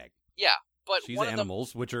specialized thing. Yeah. But she's one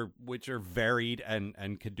animals, which are varied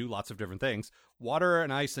and can do lots of different things. Water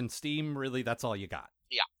and ice and steam, really, that's all you got.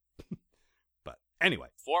 Yeah. But anyway.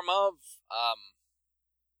 Form of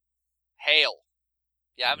hail.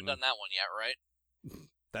 Yeah, I haven't done that one yet, right?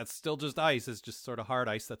 That's still just ice. It's just sort of hard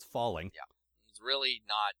ice that's falling. Yeah. It's really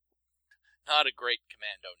not a great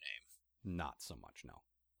commando name. Not so much, no.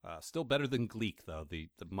 Still better than Gleek, though, the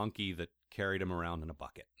monkey that carried him around in a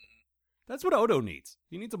bucket. That's what Odo needs.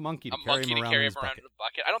 He needs a monkey to carry him around in his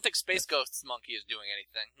bucket. I don't think Space Ghost's monkey is doing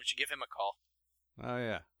anything. We should give him a call. Oh,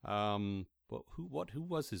 yeah. Well, who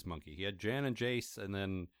was his monkey? He had Jan and Jace, and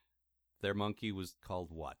then their monkey was called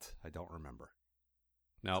what? I don't remember.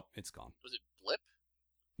 Nope, it's gone. Was it Blip?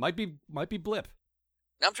 Might be Blip.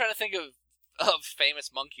 Now I'm trying to think of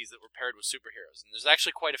famous monkeys that were paired with superheroes, and there's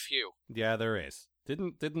actually quite a few. Yeah, there is.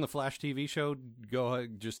 Didn't the Flash TV show go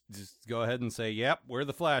just go ahead and say, "Yep, we're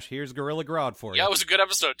the Flash. Here's Gorilla Grodd for you." Yeah, it was a good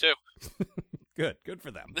episode too. Good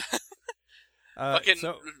for them. Fucking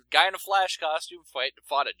guy in a Flash costume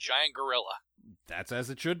fought a giant gorilla. That's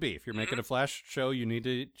as it should be. If you're making a Flash show, you need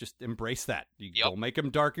to just embrace that. Don't make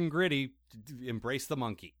him dark and gritty. Embrace the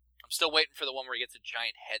monkey. I'm still waiting for the one where he gets a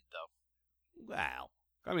giant head, though. Wow.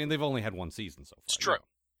 I mean, they've only had one season so far. It's true.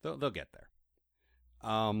 They'll get there.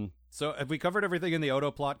 So have we covered everything in the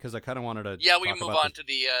Odo plot? Because I kind of wanted to. Yeah, we can move on to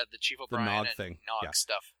the Chief O'Brien Nog and thing. Nog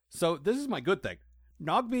stuff. So this is my good thing.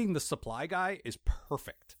 Nog being the supply guy is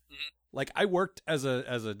perfect. Mm-hmm. Like, I worked as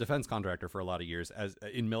a defense contractor for a lot of years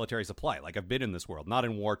in military supply. Like, I've been in this world, not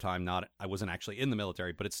in wartime, I wasn't actually in the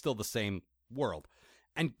military, but it's still the same world.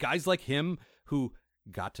 And guys like him who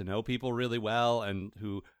got to know people really well and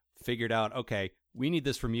who figured out, okay, we need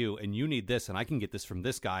this from you and you need this and I can get this from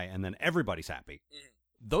this guy and then everybody's happy. Mm-hmm.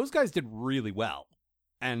 Those guys did really well.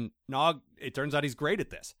 And Nog, it turns out he's great at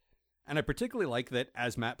this. And I particularly like that,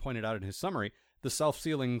 as Matt pointed out in his summary, the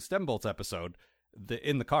self-sealing stem bolts episode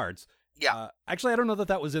in the cards. Yeah. Actually, I don't know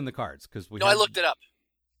that was in the cards because I looked it up.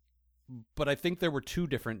 But I think there were two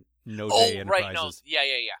different No Day Enterprises. Right, no,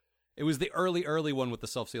 yeah. It was the early one with the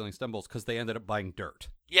self-sealing stem bolts because they ended up buying dirt.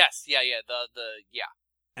 Yes, yeah,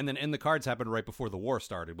 And then in the cards happened right before the war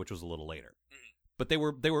started, which was a little later. Mm-hmm. But they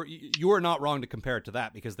were. You were not wrong to compare it to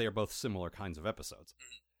that because they are both similar kinds of episodes.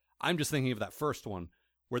 Mm-hmm. I'm just thinking of that first one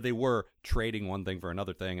where they were trading one thing for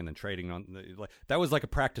another thing and then trading on. That was like a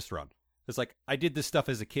practice run. It's like, I did this stuff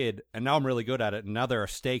as a kid, and now I'm really good at it, and now there are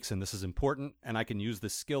stakes, and this is important, and I can use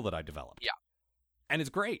this skill that I developed. Yeah. And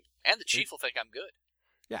it's great. And the chief will think I'm good.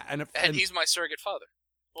 Yeah. And he's my surrogate father.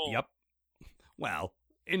 Oh. Yep. Well,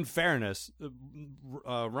 in fairness,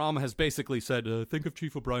 Rom has basically said, think of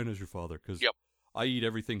Chief O'Brien as your father, because I eat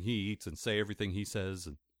everything he eats and say everything he says.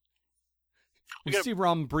 And we see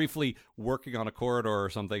Rom briefly working on a corridor or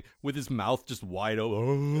something with his mouth just wide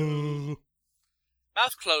open.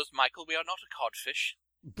 Mouth closed, Michael. We are not a codfish.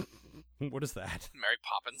 What is that? Mary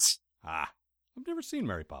Poppins. I've never seen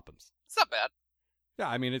Mary Poppins. It's not bad. Yeah,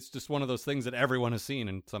 I mean, it's just one of those things that everyone has seen,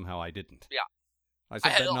 and somehow I didn't. Yeah. I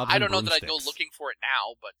don't know that I'd go looking for it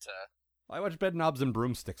now, but... I watch Bed Knobs and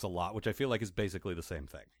Broomsticks a lot, which I feel like is basically the same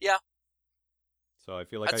thing. Yeah. So I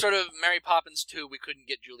feel like that's sort of Mary Poppins 2. We couldn't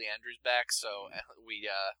get Julie Andrews back, so we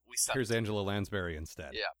stopped. Here's Angela Lansbury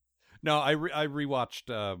instead. Yeah. No, I rewatched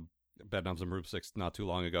Bed Knobs and Broomsticks not too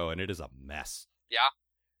long ago, and it is a mess. Yeah?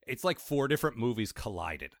 It's like 4 different movies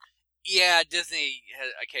collided. Yeah, Disney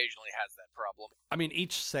occasionally has that problem. I mean,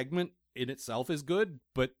 each segment in itself is good,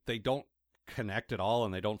 but they don't connect at all,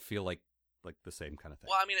 and they don't feel like the same kind of thing.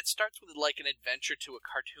 Well, I mean, it starts with like an adventure to a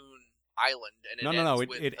cartoon island,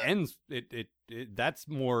 and it ends. That's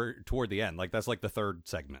more toward the end. Like, that's like the third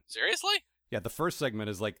segment. Seriously? Yeah, the first segment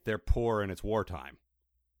is like they're poor and it's wartime,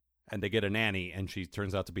 and they get a nanny, and she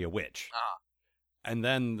turns out to be a witch. Uh-huh. And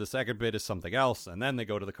then the second bit is something else, and then they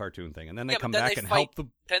go to the cartoon thing, and then they come back and help the...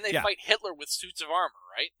 Then they fight Hitler with suits of armor,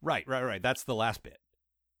 right? Right. That's the last bit.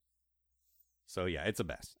 So yeah, it's a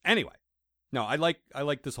mess. Anyway, no, I like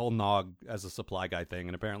this whole Nog as a supply guy thing,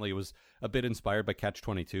 and apparently it was a bit inspired by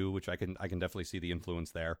Catch-22, which I can definitely see the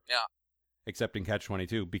influence there. Yeah. Except in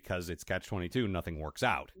Catch-22, because it's Catch-22, nothing works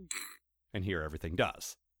out. And here everything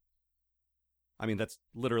does. I mean, that's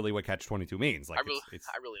literally what Catch-22 means. Like, I really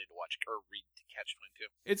need to watch or read Catch-22.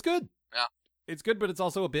 It's good. Yeah. It's good, but it's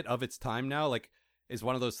also a bit of its time now. Like, it's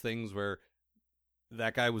one of those things where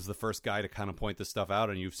that guy was the first guy to kind of point this stuff out,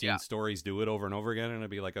 and you've seen stories do it over and over again, and it'd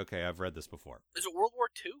be like, okay, I've read this before. Is it World War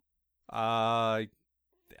II?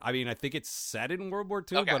 I mean, I think it's set in World War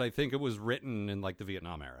II, but I think it was written in, like, the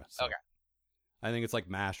Vietnam era. So okay. I think it's like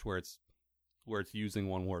MASH, where it's using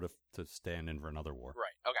one war to stand in for another war.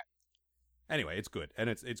 Right, okay. Anyway, it's good, and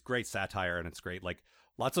it's great satire, and it's great, like,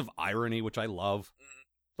 lots of irony, which I love. Mm-hmm.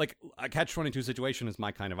 like a catch-22 situation is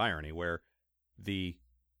my kind of irony, where the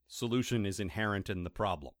solution is inherent in the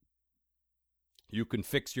problem. You can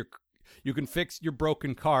fix your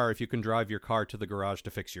broken car if you can drive your car to the garage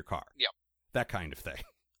to fix your car. Yep. That kind of thing.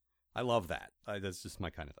 I love that. That's just my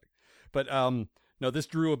kind of thing. But no, this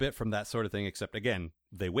drew a bit from that sort of thing, except again,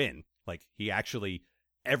 they win. Like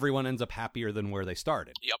everyone ends up happier than where they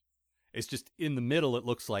started. Yep. It's just in the middle, it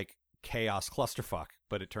looks like chaos clusterfuck,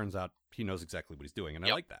 but it turns out he knows exactly what he's doing, and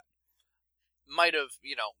I like that. Might have,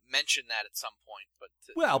 mentioned that at some point,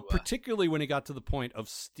 but... particularly when he got to the point of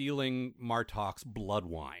stealing Martok's blood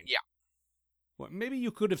wine. Yeah. Well, maybe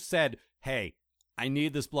you could have said, hey, I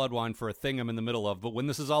need this blood wine for a thing I'm in the middle of, but when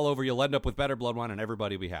this is all over, you'll end up with better blood wine and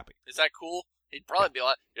everybody will be happy. Is that cool? He'd probably be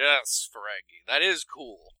like, yes, Ferengi, that is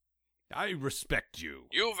cool. I respect you.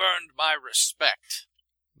 You've earned my respect.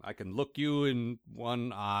 I can look you in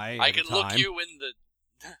one eye I can look you in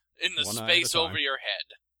the one space over your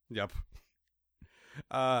head. Yep.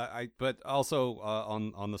 But also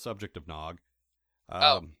on the subject of Nog.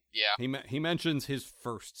 Yeah. He mentions his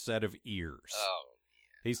first set of ears. Oh.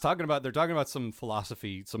 Yeah. They're talking about some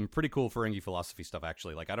philosophy, some pretty cool Ferengi philosophy stuff,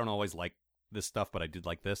 actually. Like, I don't always like this stuff, but I did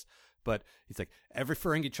like this. But he's like, every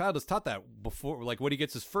Ferengi child is taught that before, like, when he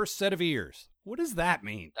gets his first set of ears. What does that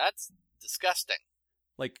mean? That's disgusting.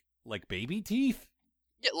 Like baby teeth?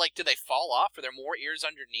 Yeah, like, do they fall off? Are there more ears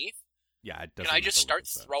underneath? Yeah, it doesn't. Can I just start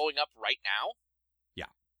throwing up right now? Yeah.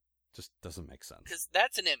 Just doesn't make sense. Because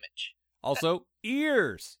that's an image. Also,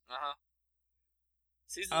 ears! Uh-huh.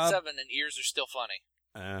 Season 7 and ears are still funny.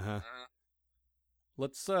 Uh-huh.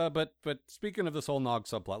 Let's, but speaking of this whole Nog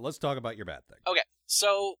subplot, let's talk about your bad thing. Okay,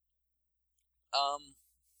 so,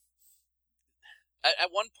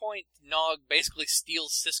 at one point, Nog basically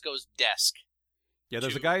steals Sisko's desk. Yeah,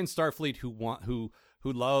 there's a guy in Starfleet who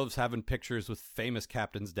loves having pictures with famous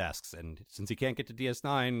captains' desks, and since he can't get to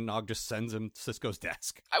DS9, Nog just sends him Sisko's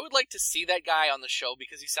desk. I would like to see that guy on the show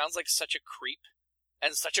because he sounds like such a creep,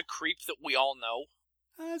 and such a creep that we all know.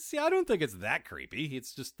 See, I don't think it's that creepy.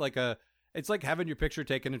 It's just like it's like having your picture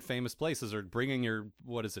taken in famous places, or bringing your,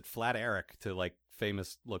 Flat Eric to, like,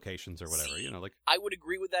 famous locations or whatever. See, like. I would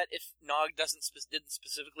agree with that if Nog didn't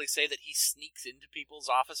specifically say that he sneaks into people's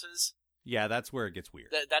offices. Yeah, that's where it gets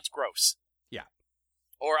weird. That's gross. Yeah.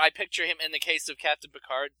 Or I picture him in the case of Captain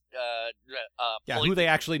Picard. Who they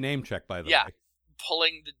actually name check, by the way.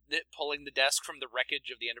 Pulling the desk from the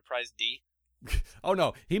wreckage of the Enterprise D. Oh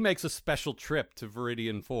no, he makes a special trip to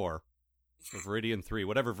Viridian 4, or Viridian 3,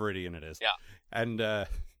 whatever Viridian it is. Yeah. And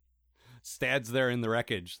stands there in the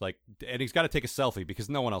wreckage, and he's got to take a selfie because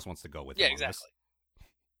no one else wants to go with him. Yeah, exactly.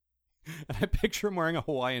 And I picture him wearing a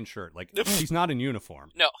Hawaiian shirt. Like, he's not in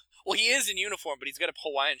uniform. No. Well, he is in uniform, but he's got a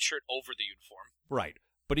Hawaiian shirt over the uniform. Right.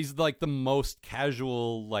 But he's like the most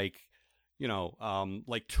casual,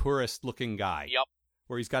 tourist-looking guy. Yep.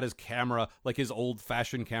 Where he's got his camera, like his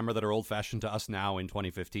old-fashioned camera that are old-fashioned to us now in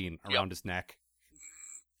 2015, around his neck.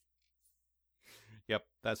 Yep,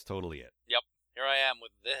 that's totally it. Yep. Here I am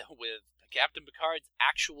with Captain Picard's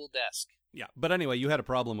actual desk. Yeah, but anyway, you had a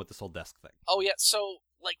problem with this whole desk thing. Oh, yeah, so,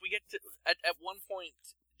 we get to... At one point,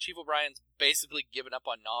 Chief O'Brien's basically given up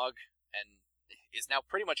on Nog, and is now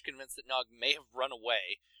pretty much convinced that Nog may have run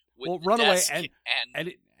away with the desk.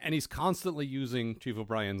 And he's constantly using Chief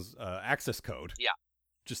O'Brien's access code. Yeah.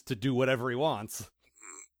 Just to do whatever he wants.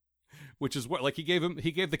 Which is what, he gave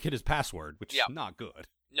the kid his password, which is not good.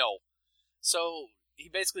 No. So he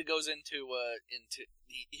basically goes into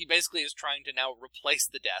he basically is trying to now replace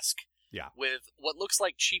the desk. Yeah. With what looks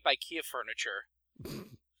like cheap IKEA furniture.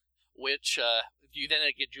 Which you then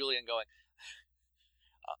get Julian going.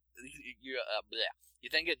 You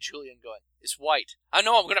then get Julian going. It's white. I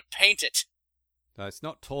know. I'm going to paint it. It's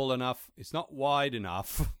not tall enough. It's not wide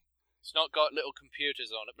enough. It's not got little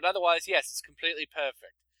computers on it, but otherwise, yes, it's completely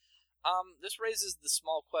perfect. This raises the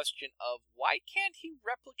small question of why can't he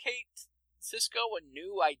replicate Sisko a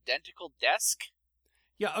new identical desk?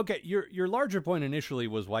 Yeah, okay. Your larger point initially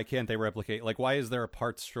was why can't they replicate? Like, why is there a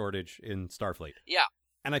parts shortage in Starfleet? Yeah.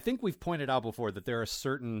 And I think we've pointed out before that there are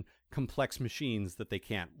certain complex machines that they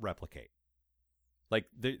can't replicate. Like,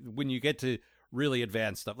 when you get to really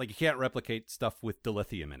advanced stuff, like you can't replicate stuff with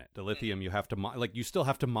dilithium in it. Dilithium, you have to you still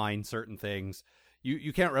have to mine certain things.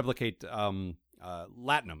 You can't replicate latinum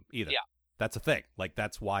either. Yeah, that's a thing. Like,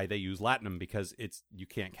 that's why they use latinum, because you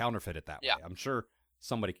can't counterfeit it that way. I'm sure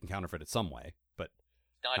somebody can counterfeit it some way, but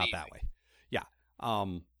not that way. Yeah,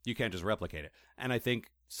 you can't just replicate it. And I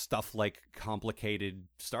think stuff like complicated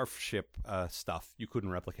starship stuff you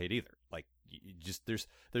couldn't replicate either. Like, you just there's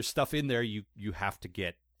stuff in there you have to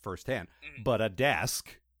get firsthand. But a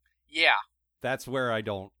desk, That's where I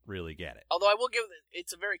don't really get it. Although I will give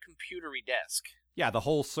it's a very computery desk. Yeah, the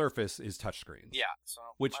whole surface is touchscreens. Yeah, so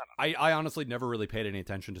which I honestly never really paid any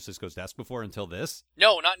attention to Cisco's desk before until this.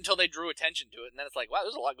 No, not until they drew attention to it, and then it's like, wow,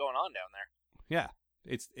 there's a lot going on down there. Yeah,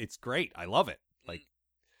 it's great. I love it. Like,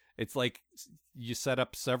 it's like you set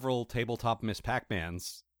up several tabletop Miss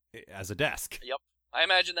Pac-Mans as a desk. Yep, I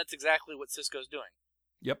imagine that's exactly what Cisco's doing.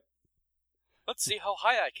 Yep. Let's see how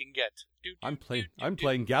high I can get. I'm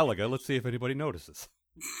playing Galaga. Let's see if anybody notices.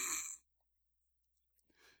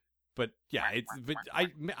 But yeah, I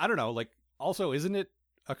don't know. Like, also, isn't it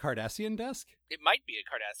a Cardassian desk? It might be a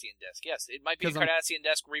Cardassian desk. Yes, it might be a Cardassian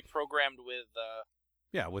desk reprogrammed with.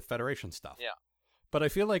 Yeah, with Federation stuff. Yeah. But I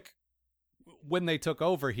feel like when they took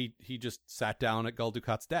over, he just sat down at Gul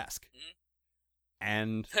Dukat's desk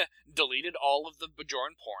and deleted all of the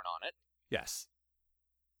Bajoran porn on it. Yes,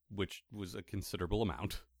 which was a considerable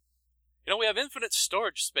amount. You know, we have infinite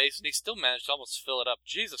storage space, and he still managed to almost fill it up.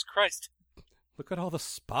 Jesus Christ. Look at all the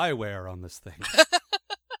spyware on this thing.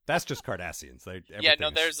 That's just Cardassians. Yeah, no,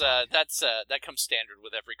 that comes standard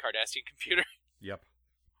with every Cardassian computer. Yep.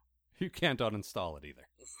 You can't uninstall it either.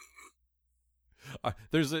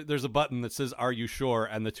 There's a button that says, "Are you sure?"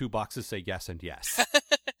 and the two boxes say yes and yes.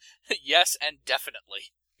 Yes and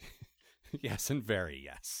definitely. Yes and very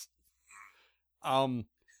yes. But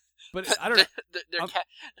I don't know.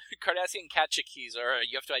 Cardassian catch keys are,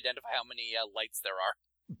 you have to identify how many lights there are.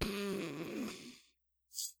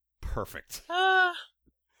 Perfect.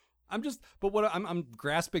 But what I'm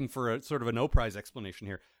grasping for a sort of a no prize explanation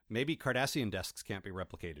here. Maybe Cardassian desks can't be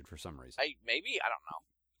replicated for some reason. I don't know.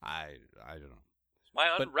 I don't know. My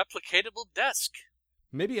unreplicatable desk.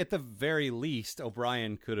 Maybe at the very least,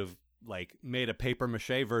 O'Brien could have made a paper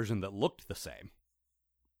mache version that looked the same.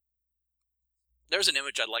 There's an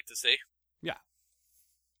image I'd like to see. Yeah.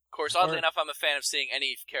 Of course, oddly enough, I'm a fan of seeing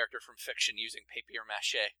any character from fiction using papier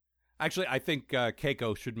mâché. Actually, I think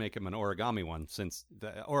Keiko should make him an origami one, since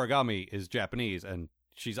the origami is Japanese, and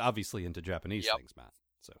she's obviously into Japanese things, Matt.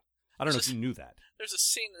 So I don't know if you knew that. There's a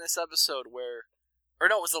scene in this episode where... Or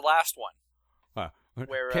no, it was the last one.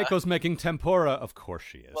 Where Keiko's making tempura. Of course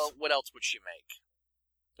she is. Well, what else would she make?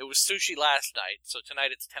 It was sushi last night, so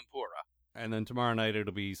tonight it's tempura. And then tomorrow night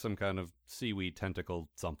it'll be some kind of seaweed tentacle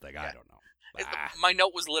something. Yeah. I don't know. My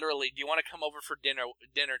note was literally, do you want to come over for dinner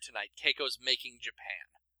tonight? Keiko's making Japan.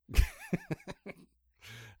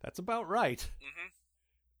 That's about right. Mm-hmm.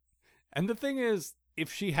 And the thing is,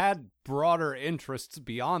 if she had broader interests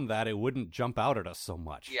beyond that, it wouldn't jump out at us so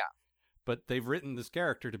much. Yeah. But they've written this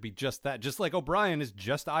character to be just that. Just like O'Brien is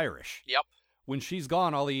just Irish. Yep. When she's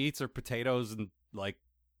gone, all he eats are potatoes and,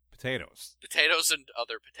 potatoes. Potatoes and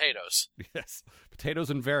other potatoes. Yes.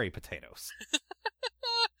 Potatoes and very potatoes.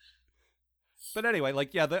 But anyway,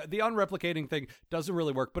 the unreplicating thing doesn't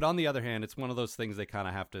really work. But on the other hand, it's one of those things they kind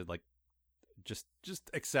of have to, just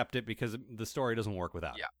accept it because the story doesn't work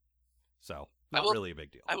without it. So, not really a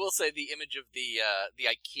big deal. I will say the image of the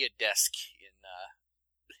IKEA desk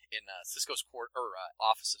in Cisco's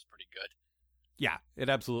office is pretty good. Yeah, it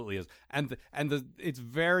absolutely is. And it's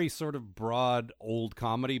very sort of broad old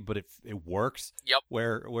comedy, but it works. Yep.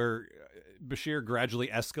 Where Bashir gradually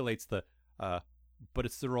escalates but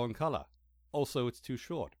it's the wrong color. Also, it's too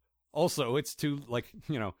short. Also, it's too,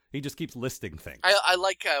 he just keeps listing things. I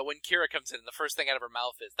like when Kira comes in, the first thing out of her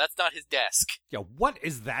mouth is, "That's not his desk." Yeah, what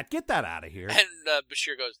is that? Get that out of here. And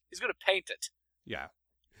Bashir goes, "He's going to paint it." Yeah.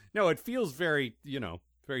 No, it feels very,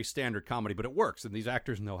 very standard comedy, but it works, and these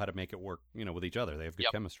actors know how to make it work, with each other. They have good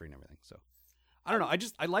chemistry and everything, so. I don't know,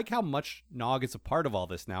 I like how much Nog is a part of all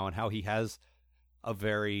this now, and how he has a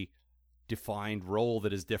very defined role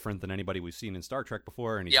that is different than anybody we've seen in Star Trek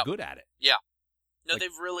before, and he's good at it. Yeah. No, they've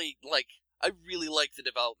really, I really like the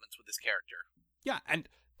developments with this character. Yeah, and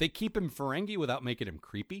they keep him Ferengi without making him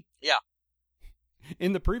creepy. Yeah.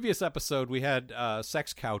 In the previous episode, we had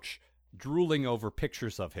Sex Couch drooling over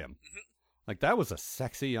pictures of him. Mm-hmm. That was a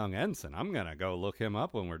sexy young ensign. I'm going to go look him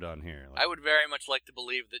up when we're done here. I would very much like to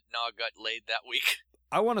believe that Nog got laid that week.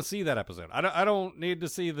 I want to see that episode. I don't need to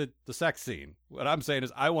see the sex scene. What I'm saying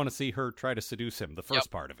is I want to see her try to seduce him, the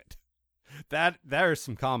first part of it. There's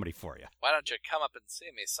some comedy for you. Why don't you come up and see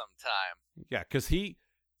me sometime? Yeah, because he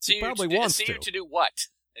probably wants to. See you to do what,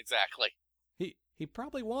 exactly? He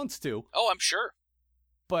probably wants to. Oh, I'm sure.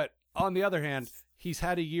 But on the other hand, he's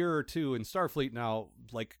had a year or two in Starfleet now,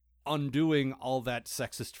 undoing all that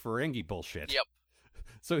sexist Ferengi bullshit. Yep.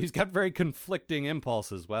 So he's got very conflicting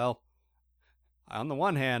impulses. Well, on the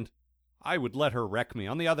one hand, I would let her wreck me.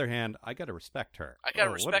 On the other hand, I gotta respect her. I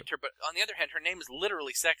gotta respect her, but on the other hand, her name is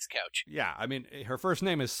literally Sex Couch. Yeah, I mean, her first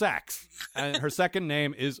name is Sex, and her second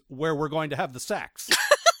name is where we're going to have the sex.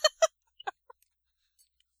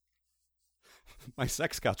 My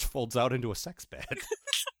sex couch folds out into a sex bed.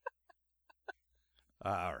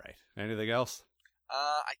 All right. Anything else?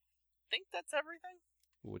 I think that's everything.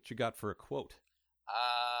 What you got for a quote?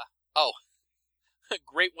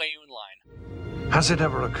 Great Wayun line. Has it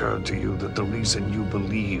ever occurred to you that the reason you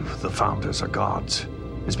believe the founders are gods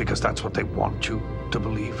is because that's what they want you to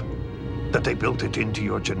believe? That they built it into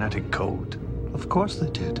your genetic code? Of course they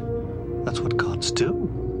did. That's what gods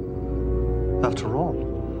do. After all,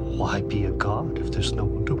 why be a god if there's no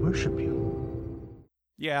one to worship you?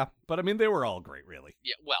 Yeah, but I mean, they were all great, really.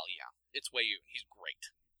 Yeah, well, yeah. It's Wayun. He's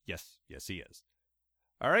great. Yes, he is.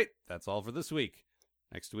 All right, that's all for this week.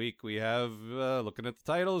 Next week we have, looking at the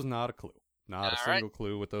titles, not a clue. Not a single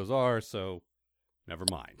clue what those are, so never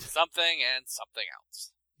mind. Something and something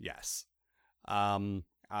else. Yes. I'm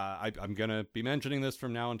going to be mentioning this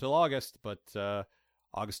from now until August, but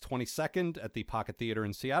August 22nd at the Pocket Theater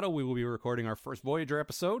in Seattle, we will be recording our first Voyager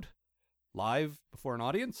episode live before an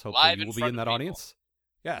audience. Hopefully you will be in that audience.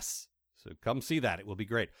 Yes. So come see that. It will be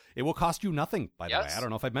great. It will cost you nothing, by the way. I don't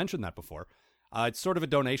know if I've mentioned that before. It's sort of a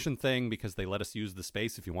donation thing because they let us use the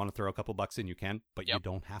space. If you want to throw a couple bucks in, you can, but you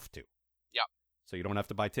don't have to. Yep. So you don't have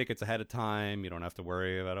to buy tickets ahead of time. You don't have to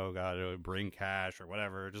worry about, oh, God, bring cash or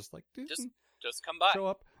whatever. Just like... Just come by. Show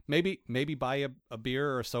up. Maybe buy a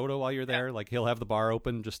beer or a soda while you're there. Like, he'll have the bar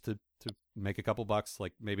open just to make a couple bucks,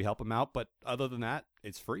 like maybe help him out. But other than that,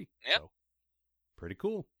 it's free. Yep. So, pretty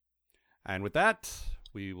cool. And with that,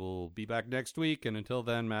 we will be back next week. And until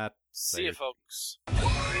then, Matt. See you, folks.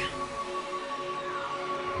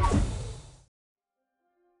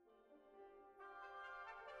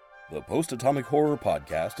 The Post-Atomic Horror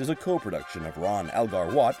Podcast is a co-production of Ron Algar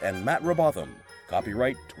Watt and Matt Robotham.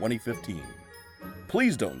 Copyright 2015.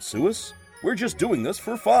 Please don't sue us. We're just doing this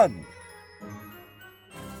for fun.